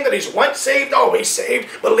 proclaimed that he's once saved, always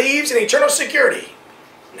saved, believes in eternal security.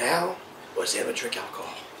 Now was able to drink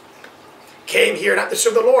alcohol. Came here not to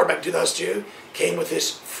serve the Lord back in 2002, came with his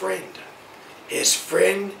friend. His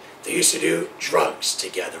friend they used to do drugs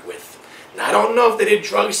together with. Now I don't know if they did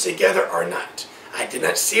drugs together or not. I did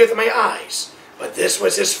not see it with my eyes. But this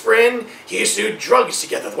was his friend. He used to do drugs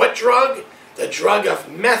together. What drug? The drug of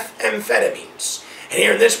methamphetamines. And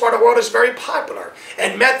here in this part of the world is very popular.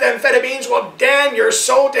 And methamphetamines will damn your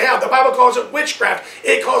soul to hell. The Bible calls it witchcraft.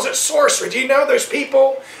 It calls it sorcery. Do you know there's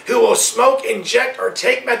people who will smoke, inject, or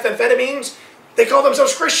take methamphetamines? They call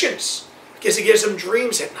themselves Christians because it gives them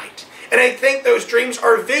dreams at night. And they think those dreams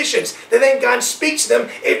are visions. They think God speaks to them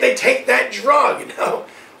if they take that drug. No,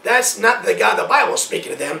 that's not the God the Bible is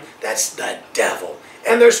speaking to them. That's the devil.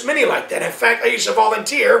 And there's many like that. In fact, I used to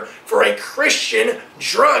volunteer for a Christian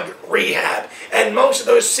drug rehab. And most of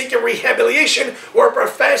those seeking rehabilitation were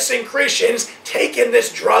professing Christians taking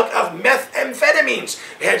this drug of methamphetamines.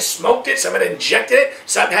 They had smoked it, some had injected it,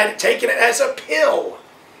 some had taken it as a pill.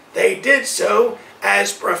 They did so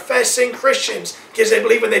as professing Christians because they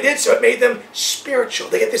believe when they did so it made them spiritual.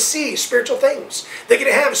 They get to see spiritual things. They get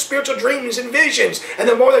to have spiritual dreams and visions. And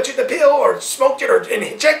the more they took the pill or smoked it or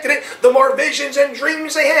injected it, the more visions and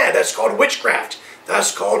dreams they had. That's called witchcraft.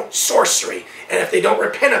 That's called sorcery. And if they don't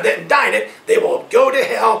repent of it and die in it, they will go to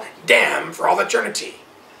hell, damned for all eternity.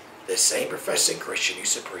 The same professing Christian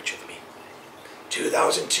used to preach with me.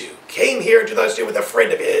 2002. Came here in 2002 with a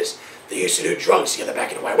friend of his. They used to do drugs together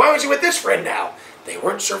back in Hawaii. Why was he with this friend now? They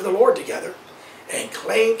weren't serving the Lord together. And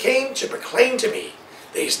came to proclaim to me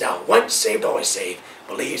that he's now once saved, always saved,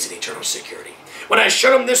 believes in eternal security. When I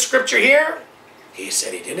showed him this scripture here, He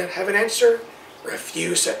said he did not have an answer,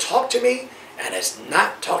 refused to talk to me, and has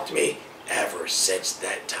not talked to me ever since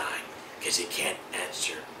that time, because he can't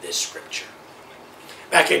answer this scripture.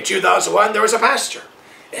 Back in 2001, there was a pastor,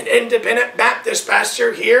 an independent Baptist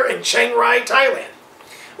pastor here in Chiang Rai, Thailand.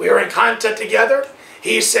 We were in contact together.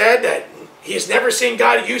 He said that he's never seen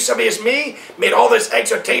God use somebody as me, made all these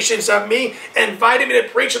exhortations of me, invited me to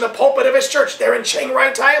preach in the pulpit of his church there in Chiang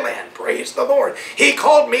Rai, Thailand. Praise the Lord. He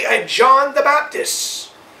called me a John the Baptist.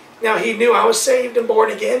 Now, he knew I was saved and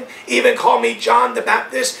born again. He even called me John the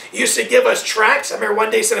Baptist. He used to give us tracts. I remember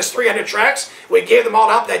one day he sent us 300 tracts. We gave them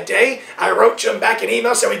all out that day. I wrote to him back an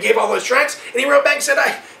email, said we gave all those tracts. And he wrote back and said,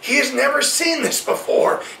 he has never seen this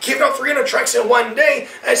before. Giving out 300 tracts in one day.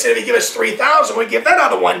 I said, if he give us 3,000, we'd give that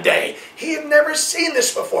out in one day. He had never seen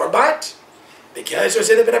this before. But because it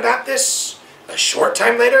was independent Baptist, a short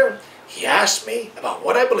time later, he asked me about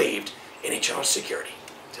what I believed in eternal security.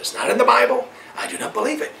 It's not in the Bible. I do not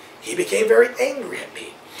believe it. He became very angry at me.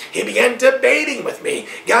 He began debating with me,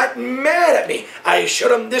 got mad at me. I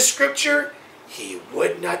showed him this scripture. He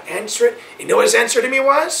would not answer it. You know what his answer to me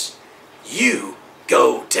was? You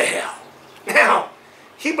go to hell. Now,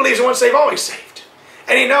 he believes in once saved, always saved.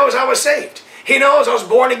 And he knows I was saved. He knows I was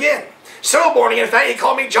born again. So born again, in fact, he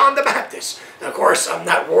called me John the Baptist. Of course, I'm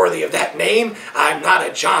not worthy of that name. I'm not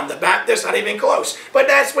a John the Baptist, not even close. But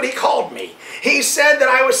that's what he called me. He said that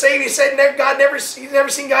I was saved. He said he's never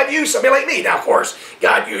seen God use somebody like me. Now, of course,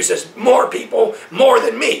 God uses more people more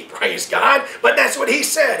than me, praise God. But that's what he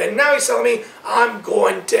said. And now he's telling me I'm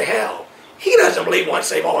going to hell. He doesn't believe once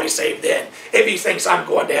saved, always saved then, if he thinks I'm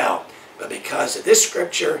going to hell. But because of this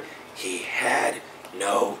scripture, he had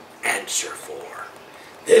no answer for.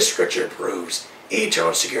 This scripture proves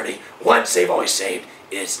eternal security, once saved, always saved,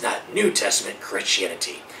 is not New Testament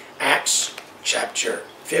Christianity. Acts chapter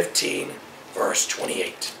 15, verse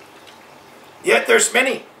 28. Yet there's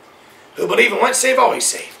many who believe in once saved, always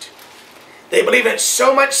saved. They believe in it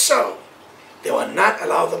so much so, they will not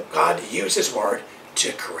allow God to use his word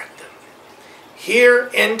to correct them.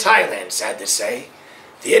 Here in Thailand, sad to say,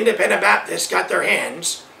 the independent Baptists got their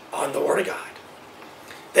hands on the word of God.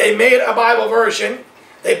 They made a Bible version.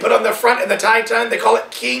 They put on the front in the Thai tongue. They call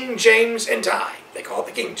it King James in Thai. They call it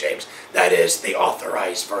the King James. That is the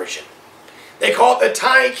authorized version. They call it the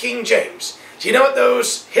Thai King James. Do you know what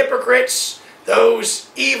those hypocrites,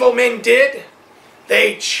 those evil men did?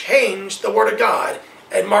 They changed the word of God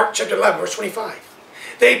in Mark chapter 11, verse 25.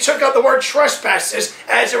 They took out the word trespasses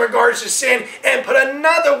as in regards to sin and put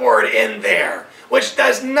another word in there, which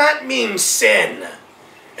does not mean sin.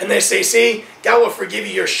 And they say, see, God will forgive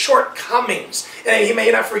you your shortcomings. And he may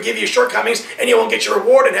not forgive you your shortcomings, and you won't get your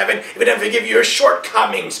reward in heaven if he doesn't forgive you your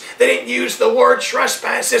shortcomings. They didn't use the word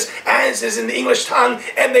trespasses as is in the English tongue,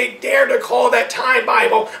 and they dare to call that Thai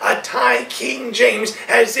Bible a Thai King James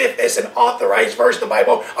as if it's an authorized version of the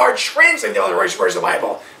Bible, or translating the authorized version of the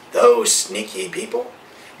Bible. Those sneaky people,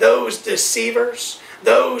 those deceivers,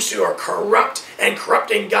 those who are corrupt and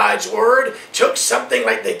corrupting God's word, took something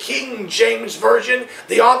like the King James Version,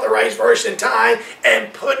 the authorized version in Thai,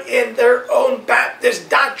 and put in their own Baptist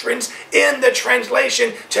doctrines in the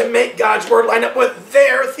translation to make God's word line up with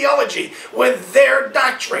their theology, with their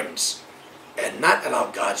doctrines, and not allow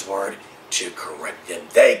God's word to correct them.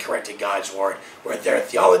 They corrected God's word with their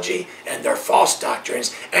theology and their false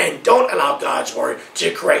doctrines, and don't allow God's word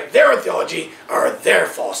to correct their theology or their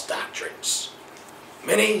false doctrines.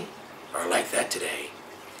 Many are like that today.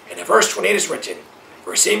 And in verse 28 is written,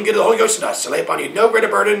 receiving good of the Holy Ghost in us, to lay upon you no greater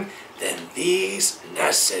burden than these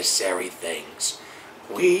necessary things.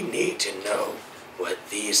 We need to know what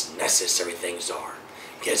these necessary things are.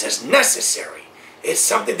 Because it's necessary. It's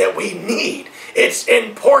something that we need. It's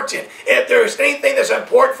important. If there's anything that's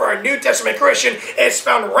important for a New Testament Christian, it's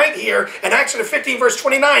found right here in Acts 15, verse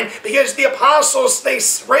 29, because the apostles, they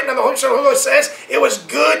written on the Holy Ghost says, it was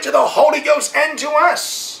good to the Holy Ghost and to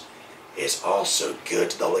us. It's also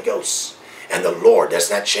good to the Holy Ghost. And the Lord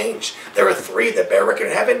does not change. There are three that bear record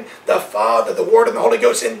in heaven, the Father, the Word, and the Holy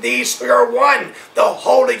Ghost, and these three are one. The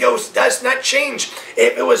Holy Ghost does not change.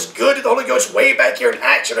 If it was good to the Holy Ghost way back here in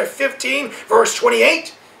Acts 15, verse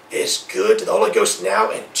 28, it is good to the Holy Ghost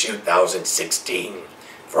now in 2016.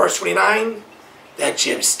 Verse 29, that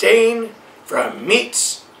you abstain from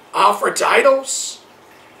meats offered to idols,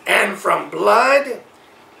 and from blood,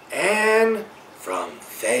 and from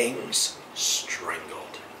things strangled.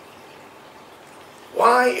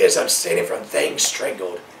 Why is abstaining from things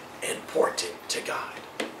strangled important to God?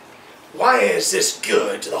 Why is this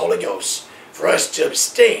good to the Holy Ghost for us to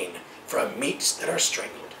abstain from meats that are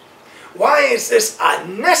strangled? Why is this a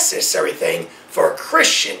necessary thing for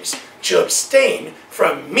Christians to abstain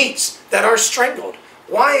from meats that are strangled.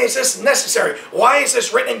 Why is this necessary? Why is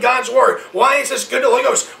this written in God's Word? Why is this good to the Holy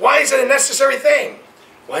Ghost? Why is it a necessary thing?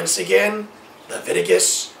 Once again,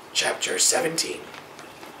 Leviticus chapter 17.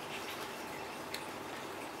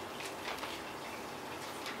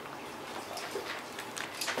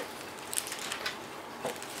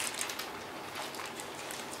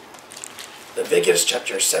 Leviticus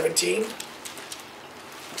chapter 17.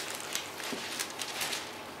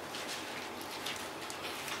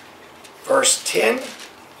 Verse 10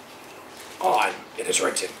 on, it is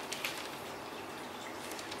written,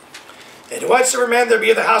 And whatsoever man there be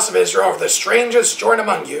of the house of Israel, or the strangers join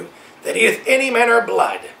among you, that eateth any manner of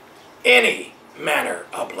blood, any manner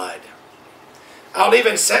of blood, I'll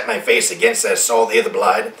even set my face against that soul that eateth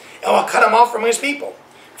blood, and will cut him off from his people.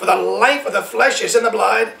 For the life of the flesh is in the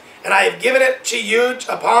blood, and I have given it to you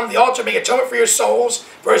upon the altar to make atonement for your souls,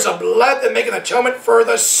 for it is the blood that maketh atonement for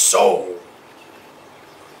the soul.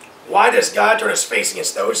 Why does God turn his face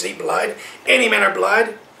against those that eat blood, any manner of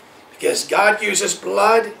blood? Because God uses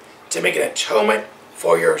blood to make an atonement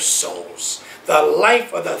for your souls. The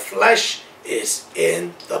life of the flesh is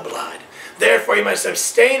in the blood. Therefore you must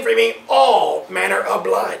abstain from eating all manner of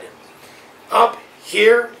blood. Up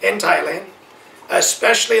here in Thailand,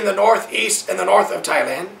 especially in the northeast and the north of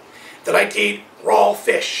Thailand, they like to eat raw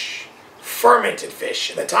fish, fermented fish.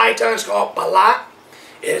 In the Thai tongue it's called balat.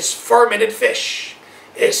 It is fermented fish.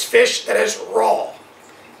 It is fish that is raw.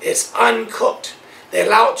 It's uncooked. They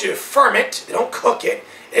allow it to ferment. They don't cook it.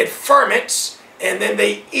 It ferments, and then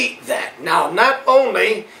they eat that. Now, not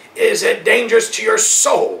only is it dangerous to your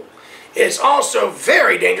soul, it's also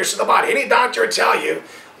very dangerous to the body. Any doctor will tell you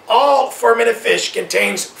all fermented fish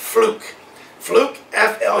contains fluke. Fluke,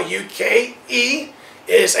 F-L-U-K-E,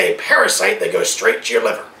 is a parasite that goes straight to your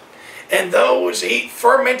liver. And those eat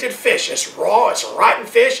fermented fish. It's raw, it's rotten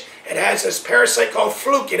fish. It has this parasite called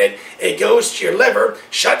fluke in it. It goes to your liver,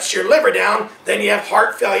 shuts your liver down, then you have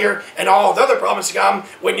heart failure and all the other problems come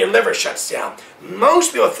when your liver shuts down.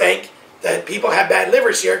 Most people think that people have bad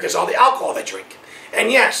livers here because of all the alcohol they drink.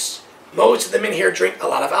 And yes, most of the men here drink a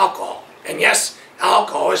lot of alcohol. And yes,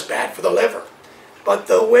 alcohol is bad for the liver. But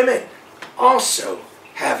the women also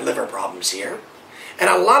have liver problems here. And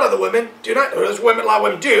a lot of the women do not, a lot of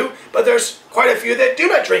women do, but there's quite a few that do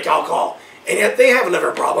not drink alcohol. And yet they have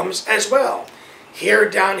liver problems as well. Here,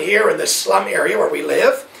 down here in the slum area where we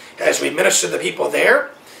live, as we minister to the people there,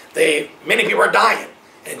 many people are dying.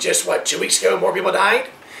 And just 2 weeks ago, more people died?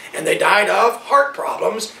 And they died of heart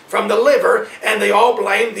problems from the liver, and they all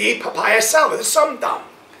blame the papaya salad, the samtam.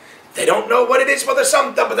 They don't know what it is for the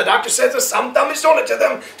samtam, but the doctor says the samtam is doing it to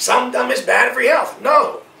them. Samtam is bad for your health.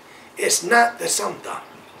 No, it's not the samtam.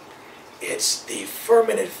 It's the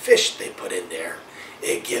fermented fish they put in there.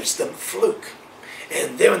 It gives them fluke.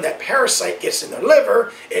 And then when that parasite gets in their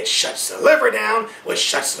liver, it shuts the liver down, which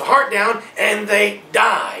shuts the heart down, and they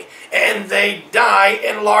die. And they die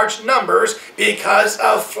in large numbers because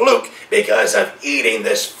of fluke, because of eating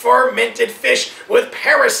this fermented fish with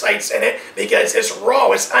parasites in it, because it's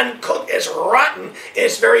raw, it's uncooked, it's rotten,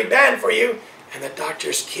 it's very bad for you. And the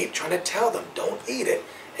doctors keep trying to tell them, don't eat it.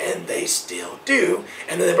 And they still do.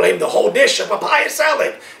 And then they blame the whole dish of papaya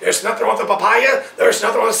salad. There's nothing wrong with the papaya. There's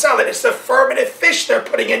nothing wrong with the salad. It's the fermented fish they're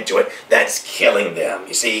putting into it that's killing them.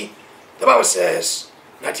 You see, the Bible says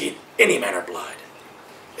not to eat any manner of blood.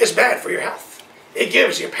 It's bad for your health. It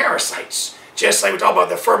gives you parasites. Just like we talk about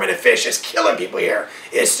the fermented fish, it's killing people here.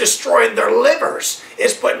 It's destroying their livers.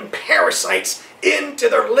 It's putting parasites into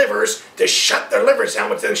their livers to shut their livers down,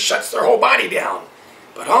 which then shuts their whole body down.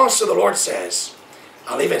 But also the Lord says,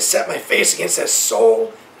 I'll even set my face against that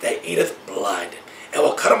soul that eateth blood, and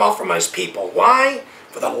will cut him off from his people. Why?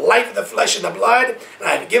 For the life of the flesh and the blood, and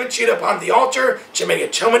I have given to you upon the altar to make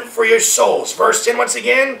atonement for your souls. Verse 10 once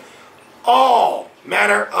again, all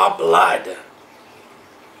manner of blood.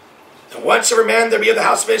 And whatsoever man there be of the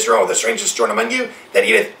house of Israel, or the strangers joined among you, that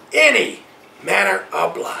eateth any manner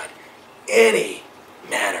of blood. Any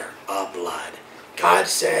manner of blood. God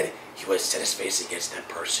said he would set his face against that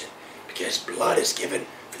person, because blood is given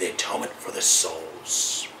for the atonement for the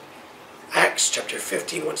souls. Acts chapter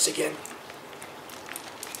 15 once again.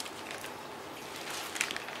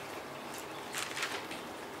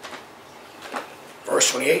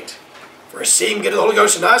 Verse 28. For receiving gift of the Holy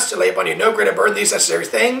Ghost in us, to lay upon you no greater burden these necessary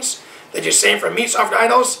things, that you save from meats offered to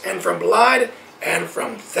idols, and from blood, and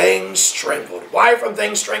from things strangled. Why from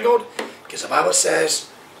things strangled? Because the Bible says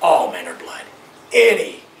all manner of blood.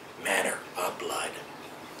 Any manner of blood.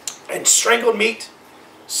 And strangled meat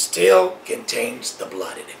still contains the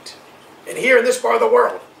blood in it. And here in this part of the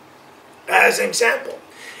world, as an example,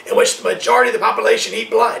 in which the majority of the population eat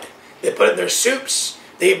blood, They put it in their soups.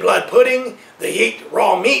 They eat blood pudding. They eat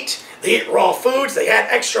raw meat. They eat raw foods. They add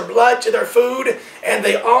extra blood to their food. And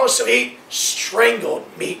they also eat strangled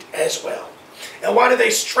meat as well. And why do they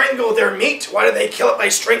strangle their meat? Why do they kill it by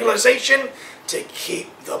strangulation? To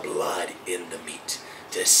keep the blood in the meat.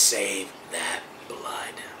 To save that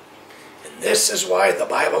blood. And this is why the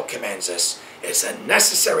Bible commands us. It's a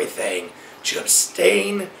necessary thing to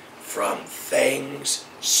abstain from things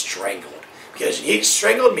strangled. Because you eat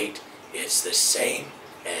strangled meat, it's the same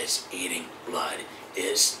as eating blood.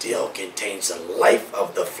 It still contains the life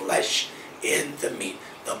of the flesh in the meat.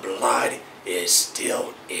 The blood is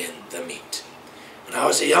still in the meat. When I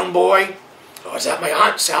was a young boy, I was at my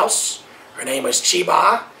aunt's house. Her name was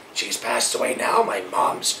Chiba. She's passed away now. My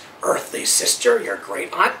mom's earthly sister, your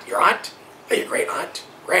great aunt, your great aunt,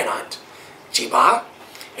 grand aunt, Chiba.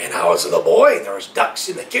 And I was a little boy, and there was ducks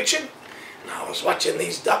in the kitchen. And I was watching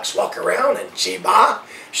these ducks walk around, and Chiba,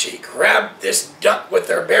 she grabbed this duck with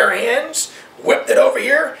her bare hands, whipped it over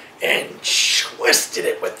here, and twisted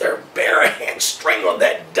it with their bare hands, strangled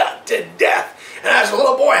that duck to death. And as a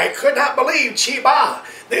little boy, I could not believe Chiba,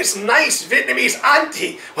 this nice Vietnamese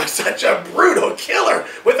auntie, was such a brutal killer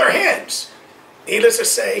with her hands. Needless to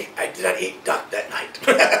say, I did not eat duck that night.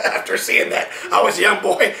 After seeing that, I was a young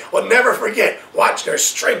boy, will never forget watching her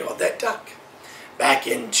strangle that duck. Back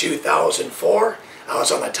in 2004, I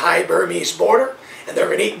was on the Thai-Burmese border, and they were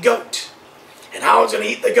going to eat goat. And I was going to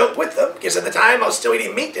eat the goat with them, because at the time I was still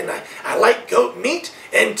eating meat, and I like goat meat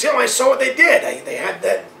until I saw what they did. They had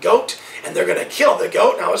that goat, and they're going to kill the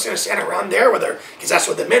goat, and I was going to stand around there with her, because that's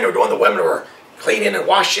what the men were doing. The women were cleaning and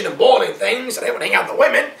washing and boiling things, and they would hang out with the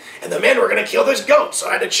women, and the men were going to kill this goat. So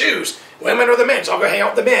I had to choose women or the men. So I'll go hang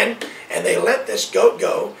out with the men, and they let this goat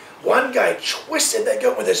go. One guy twisted that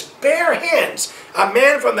goat with his bare hands. A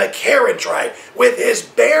man from the Karen tribe, with his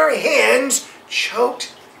bare hands,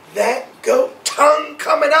 choked that goat, tongue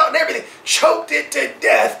coming out and everything, choked it to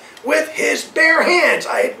death with his bare hands.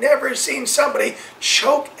 I had never seen somebody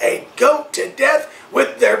choke a goat to death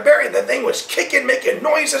with their bare hands. The thing was kicking, making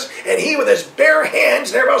noises, and he with his bare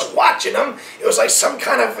hands, and everybody was watching him. It was like some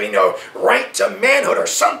kind of, right to manhood or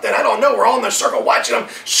something. I don't know. We're all in the circle watching him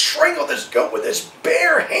strangle this goat with his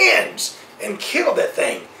bare hands and kill that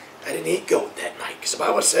thing. I didn't eat goat that night, because the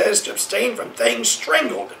Bible says to abstain from things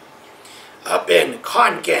strangled. Up in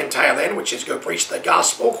Khon Kaen, Thailand, which is go preach the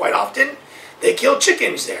gospel quite often, they kill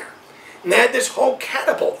chickens there. And they had this whole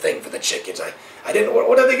catapult thing for the chickens. I didn't know,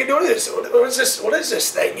 what are they going to do with this? What is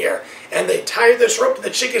this thing here? And they tie this rope to the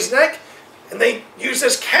chicken's neck, and they use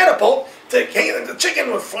this catapult to, the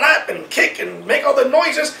chicken would flap and kick and make all the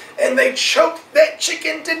noises, and they choke that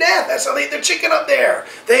chicken to death. That's how they eat the chicken up there.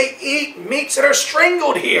 They eat meats that are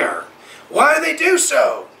strangled here. Why do they do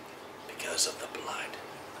so? Because of the blood.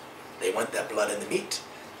 They want that blood in the meat.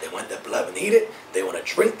 They want that blood when they eat it. They want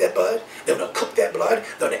to drink that blood. They want to cook that blood.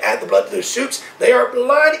 They want to add the blood to their soups. They are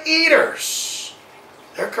blood eaters.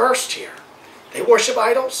 They're cursed here. They worship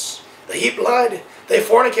idols. They eat blood. They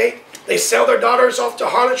fornicate. They sell their daughters off to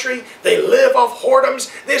harlotry. They live off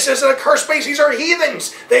whoredoms. This is a cursed place. These are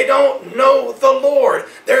heathens. They don't know the Lord.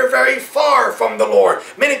 They're very far from the Lord.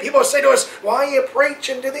 Many people say to us, why are you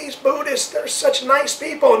preaching to these Buddhists? They're such nice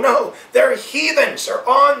people. No, they're heathens. They're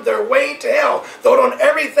on their way to hell. They're doing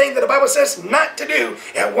everything that the Bible says not to do.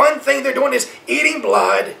 And one thing they're doing is eating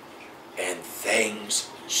blood and things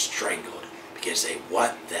strangled, because they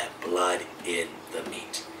want that blood in the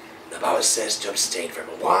meat. The Bible says to abstain from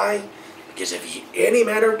it. Why? Because if you eat any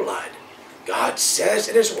manner of blood, God says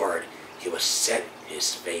in His Word, He will set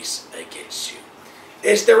His face against you.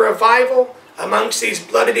 Is there revival amongst these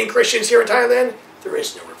blood-eating Christians here in Thailand? There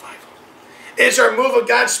is no revival. Is there a move of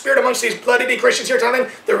God's Spirit amongst these blood-eating Christians here in Thailand?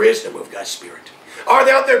 There is no move of God's Spirit. Are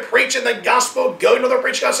they out there preaching the gospel, going to their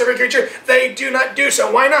preach gospel every creature? They do not do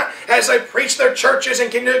so. Why not? As they preach their churches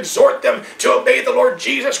and can exhort them to obey the Lord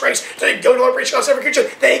Jesus Christ, they go to their preach gospel every creature.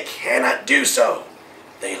 They cannot do so.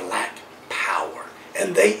 They lack power.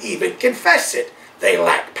 And they even confess it. They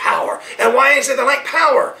lack power. And why is it they lack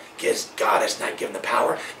power? Because God has not given the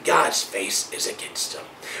power. God's face is against them.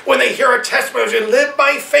 When they hear our testimony, we live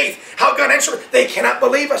by faith. How God answered, they cannot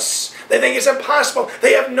believe us. They think it's impossible.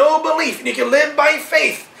 They have no belief. And you can live by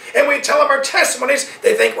faith. And we tell them our testimonies,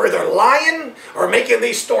 they think we're either lying or making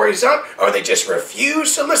these stories up, or they just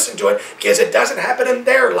refuse to listen to it because it doesn't happen in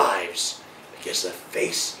their lives. Because the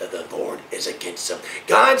face of the Lord is against them.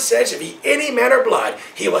 God says if you eat any manner of blood,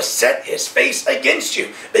 He will set His face against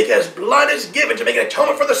you. Because blood is given to make an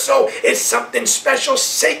atonement for the soul. It's something special,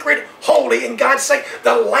 sacred, holy in God's sight.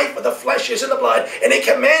 The life of the flesh is in the blood. And He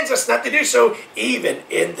commands us not to do so, even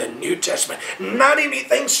in the New Testament. Not even eat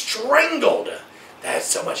things strangled. That's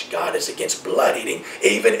so much God is against blood eating,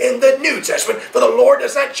 even in the New Testament. For the Lord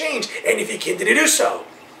does not change. And if he continue to do so,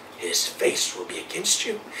 his face will be against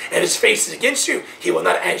you. And his face is against you. He will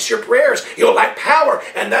not answer your prayers. You'll lack power.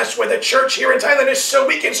 And that's why the church here in Thailand is so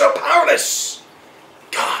weak and so powerless.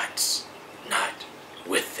 God's not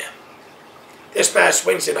with them. This past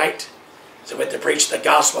Wednesday night, as I went to preach the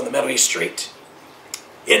gospel on the Middle East Street,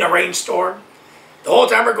 in a rainstorm, the whole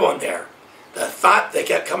time we're going there, the thought that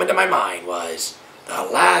kept coming to my mind was the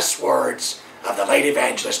last words of the late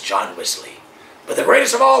evangelist John Wesley. But the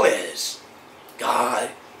greatest of all is,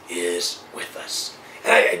 God is with us.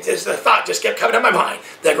 And the thought just kept coming to my mind.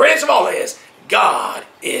 The greatest of all is, God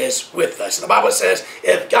is with us. And the Bible says,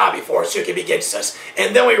 if God be for us, who can be against us?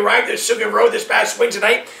 And then we arrived at Sugan Road this past Wednesday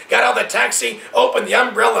night, got out of the taxi, opened the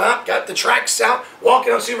umbrella up, got the tracks out,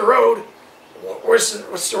 walking on Sugan Road.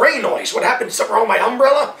 What's the rain noise? What happened? Something wrong with my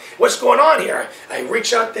umbrella? What's going on here? I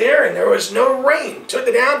reached out there and there was no rain. Took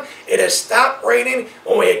it down. It has stopped raining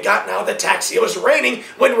when we had gotten out of the taxi. It was raining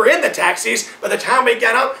when we were in the taxis. By the time we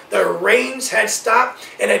got out, the rains had stopped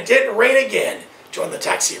and it didn't rain again. Joined the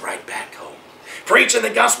taxi ride back home. Preaching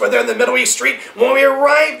the gospel there in the Middle East Street. When we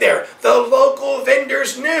arrived there, the local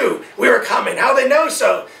vendors knew we were coming. How they know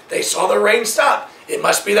so? They saw the rain stop. It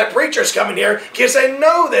must be that preacher's coming here because they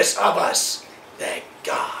know this of us, that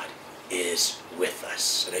God is with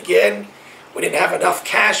us. And again, we didn't have enough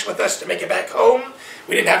cash with us to make it back home.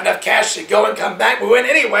 We didn't have enough cash to go and come back. We went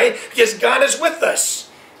anyway because God is with us.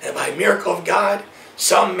 And by miracle of God,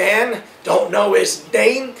 some man, don't know his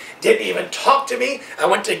name, didn't even talk to me. I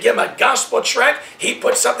went to give him a gospel tract. He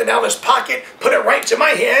put something out of his pocket, put it right into my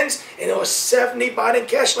hands, and it was 70 baht in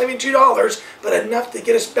cash, leaving $2, but enough to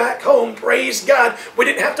get us back home. Praise God. We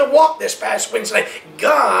didn't have to walk this past Wednesday night.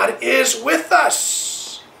 God is with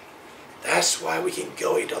us. That's why we can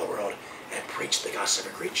go into the world and preach the gospel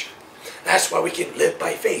of a creature. That's why we can live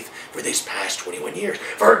by faith for these past 21 years.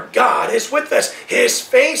 For God is with us. His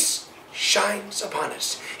face shines upon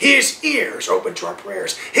us. His ears are open to our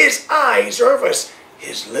prayers. His eyes are over us.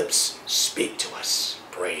 His lips speak to us.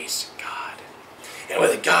 Praise God. And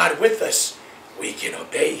with God with us, we can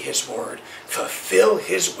obey his word, fulfill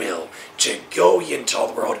his will to go into all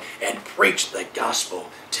the world and preach the gospel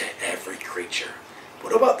to every creature.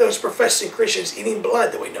 What about those professing Christians eating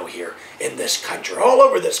blood that we know here in this country, all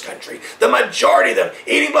over this country? The majority of them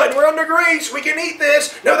eating blood. We're under grace. We can eat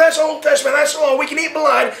this. No, that's Old Testament. That's law. We can eat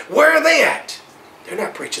blood. Where are they at? They're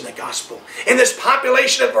not preaching the gospel. In this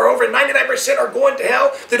population of where over 99% are going to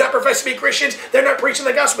hell, they're not professing to be Christians. They're not preaching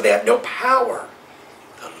the gospel. They have no power.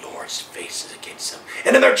 The Lord's face is against them.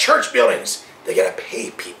 And in their church buildings, they got to pay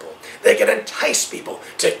people. They got to entice people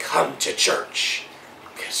to come to church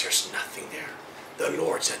because there's nothing there. The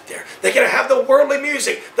Lord's not there. They're going to have the worldly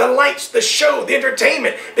music, the lights, the show, the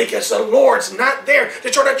entertainment, because the Lord's not there.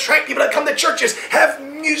 They're trying to attract people to come to churches, have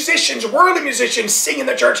musicians, worldly musicians sing in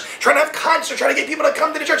the church, trying to have concerts, trying to get people to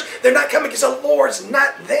come to the church. They're not coming because the Lord's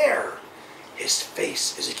not there. His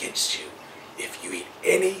face is against you if you eat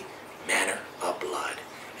any manner of blood.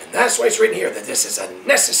 And that's why it's written here that this is a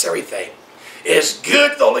necessary thing. It is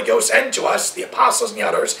good the Holy Ghost and to us, the apostles and the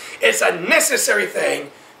others, it's a necessary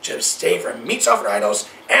thing to abstain from meats offered to idols,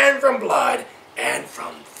 and from blood, and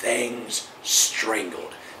from things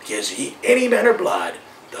strangled. Because ye eat any manner of blood,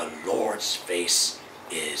 the Lord's face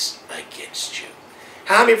is against you.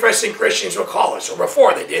 How many professing Christians will call us, or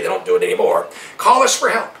before they did, they don't do it anymore, call us for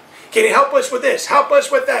help? Can you help us with this? Help us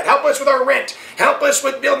with that. Help us with our rent. Help us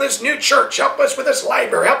with building this new church. Help us with this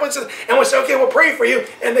library. Help us with, and we'll say, okay, we'll pray for you,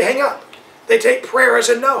 and they hang up. They take prayer as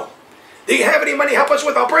a no. Do you have any money? Help us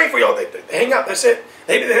with. I'll pray for you. They hang up. That's it.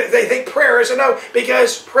 They think prayer is a no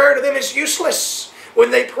because prayer to them is useless.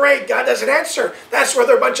 When they pray, God doesn't answer. That's where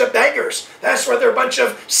they're a bunch of beggars. That's where they're a bunch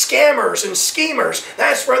of scammers and schemers.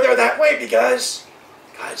 That's where they're that way because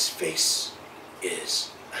God's face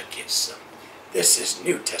is against them. This is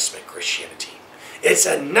New Testament Christianity. It's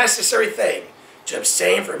a necessary thing to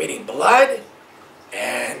abstain from eating blood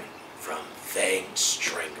and from things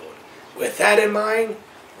strangled. With that in mind,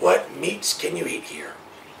 what meats can you eat here?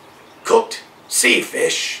 Cooked sea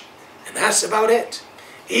fish, and that's about it.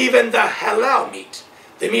 Even the halal meat,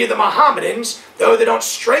 the meat of the Mohammedans, though they don't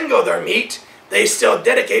strangle their meat, they still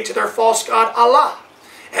dedicate to their false god Allah.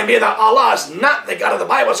 And being that Allah is not the God of the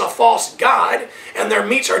Bible, it's a false god, and their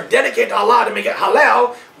meats are dedicated to Allah to make it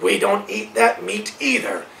halal, we don't eat that meat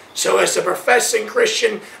either. So as a professing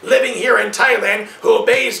Christian living here in Thailand who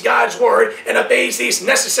obeys God's word and obeys these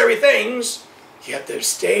necessary things, you have to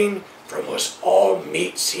abstain from almost all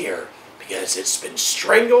meats here because it's been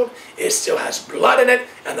strangled, it still has blood in it,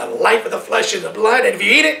 and the life of the flesh is the blood, and if you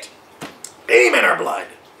eat it, any manner of blood,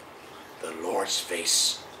 the Lord's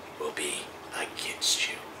face will be against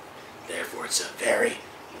you. Therefore, it's a very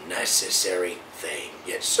necessary thing.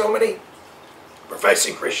 Yet so many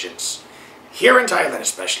professing Christians, here in Thailand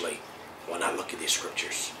especially, will not look at these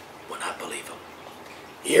scriptures, will not believe them.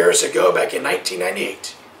 Years ago, back in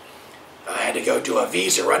 1998, I had to go do a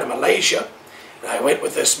visa run in Malaysia. And I went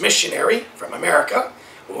with this missionary from America.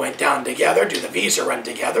 We went down together, do the visa run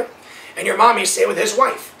together. And your mommy stayed with his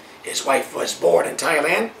wife. His wife was born in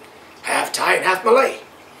Thailand, half Thai and half Malay.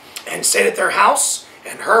 And stayed at their house.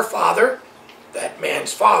 And her father, that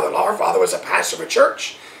man's father-in-law, her father was a pastor of a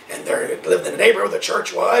church. And they lived in the neighborhood where the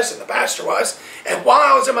church was and the pastor was. And while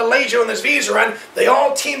I was in Malaysia on this visa run, they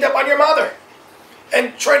all teamed up on your mother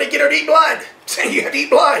and tried to get her to eat blood. Saying you have to eat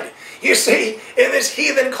blood. You see, in this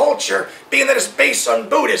heathen culture, being that it's based on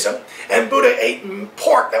Buddhism, and Buddha ate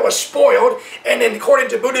pork that was spoiled, and then according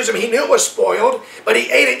to Buddhism, he knew it was spoiled, but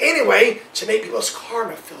he ate it anyway to make people's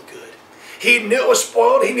karma feel good. He knew it was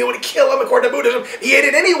spoiled, he knew it would kill him according to Buddhism, he ate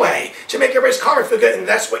it anyway to make everybody's karma feel good, and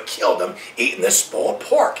that's what killed him, eating this spoiled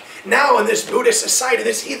pork. Now in this Buddhist society,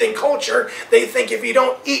 this heathen culture, they think if you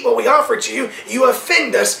don't eat what we offer to you, you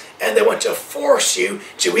offend us, and they want to force you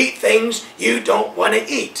to eat things you don't want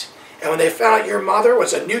to eat. And when they found out your mother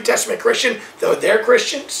was a New Testament Christian, though they're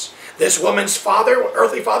Christians, this woman's father,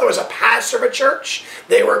 earthly father, was a pastor of a church.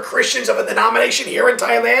 They were Christians of a denomination here in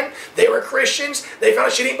Thailand. They were Christians. They found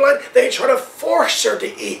out she didn't eat blood. They tried to force her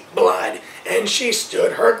to eat blood. And she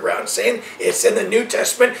stood her ground, saying, it's in the New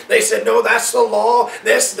Testament. They said, no, that's the law.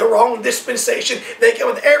 That's the wrong dispensation. They came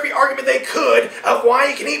with every argument they could of why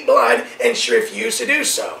you can eat blood, and she refused to do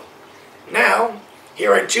so. Now,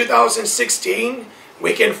 here in 2016,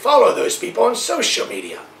 we can follow those people on social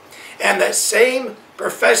media. And that same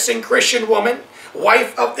professing Christian woman,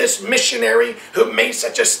 wife of this missionary who made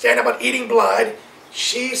such a stand about eating blood,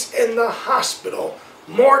 she's in the hospital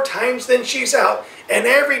more times than she's out. And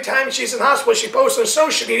every time she's in the hospital, she posts on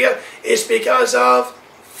social media is because of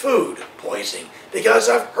food poisoning, because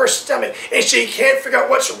of her stomach. And she can't figure out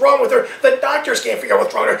what's wrong with her. The doctors can't figure out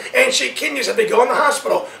what's wrong with her. And she continues to go in the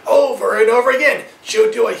hospital over and over again.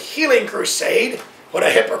 She'll do a healing crusade. What a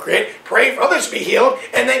hypocrite. Pray for others to be healed,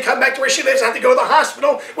 and then come back to where she lives and have to go to the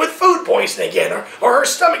hospital with food poisoning again, or her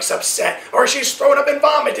stomach's upset, or she's throwing up and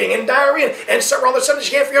vomiting and diarrhea, and so all of a sudden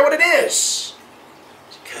she can't figure out what it is.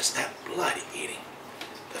 It's because that blood eating,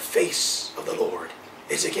 the face of the Lord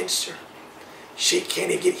is against her. She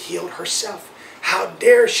can't even get healed herself. How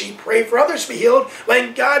dare she pray for others to be healed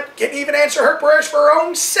when God can even answer her prayers for her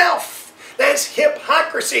own self? That's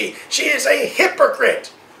hypocrisy. She is a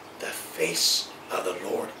hypocrite. The face of the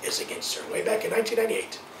Lord is against her. Way back in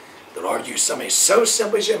 1998, the Lord used somebody so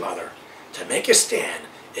simple as your mother to make a stand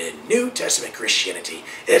in New Testament Christianity.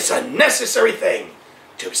 It's a necessary thing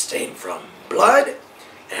to abstain from blood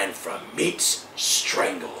and from meats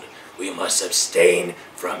strangled. We must abstain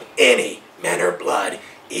from any manner of blood,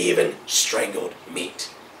 even strangled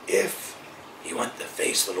meat, if you want the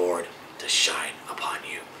face of the Lord to shine upon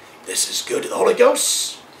you. This is good to the Holy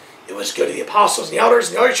Ghost. It was good to the apostles and the elders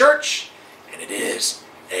in the early church. And it is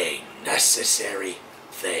a necessary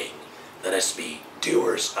thing. Let us be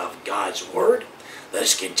doers of God's word. Let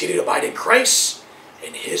us continue to abide in Christ,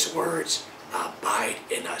 and his words abide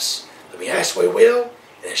in us. Let me ask we will,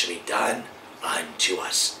 and it shall be done unto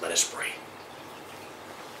us. Let us pray.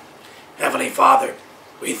 Heavenly Father,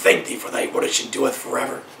 we thank thee for thy word which endureth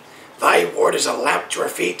forever. Thy word is a lamp to our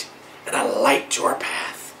feet and a light to our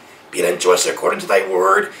path. Be it unto us according to thy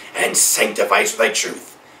word, and sanctify us with thy truth.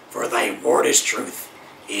 For thy word is truth.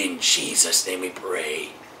 In Jesus' name we pray.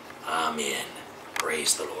 Amen.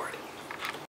 Praise the Lord.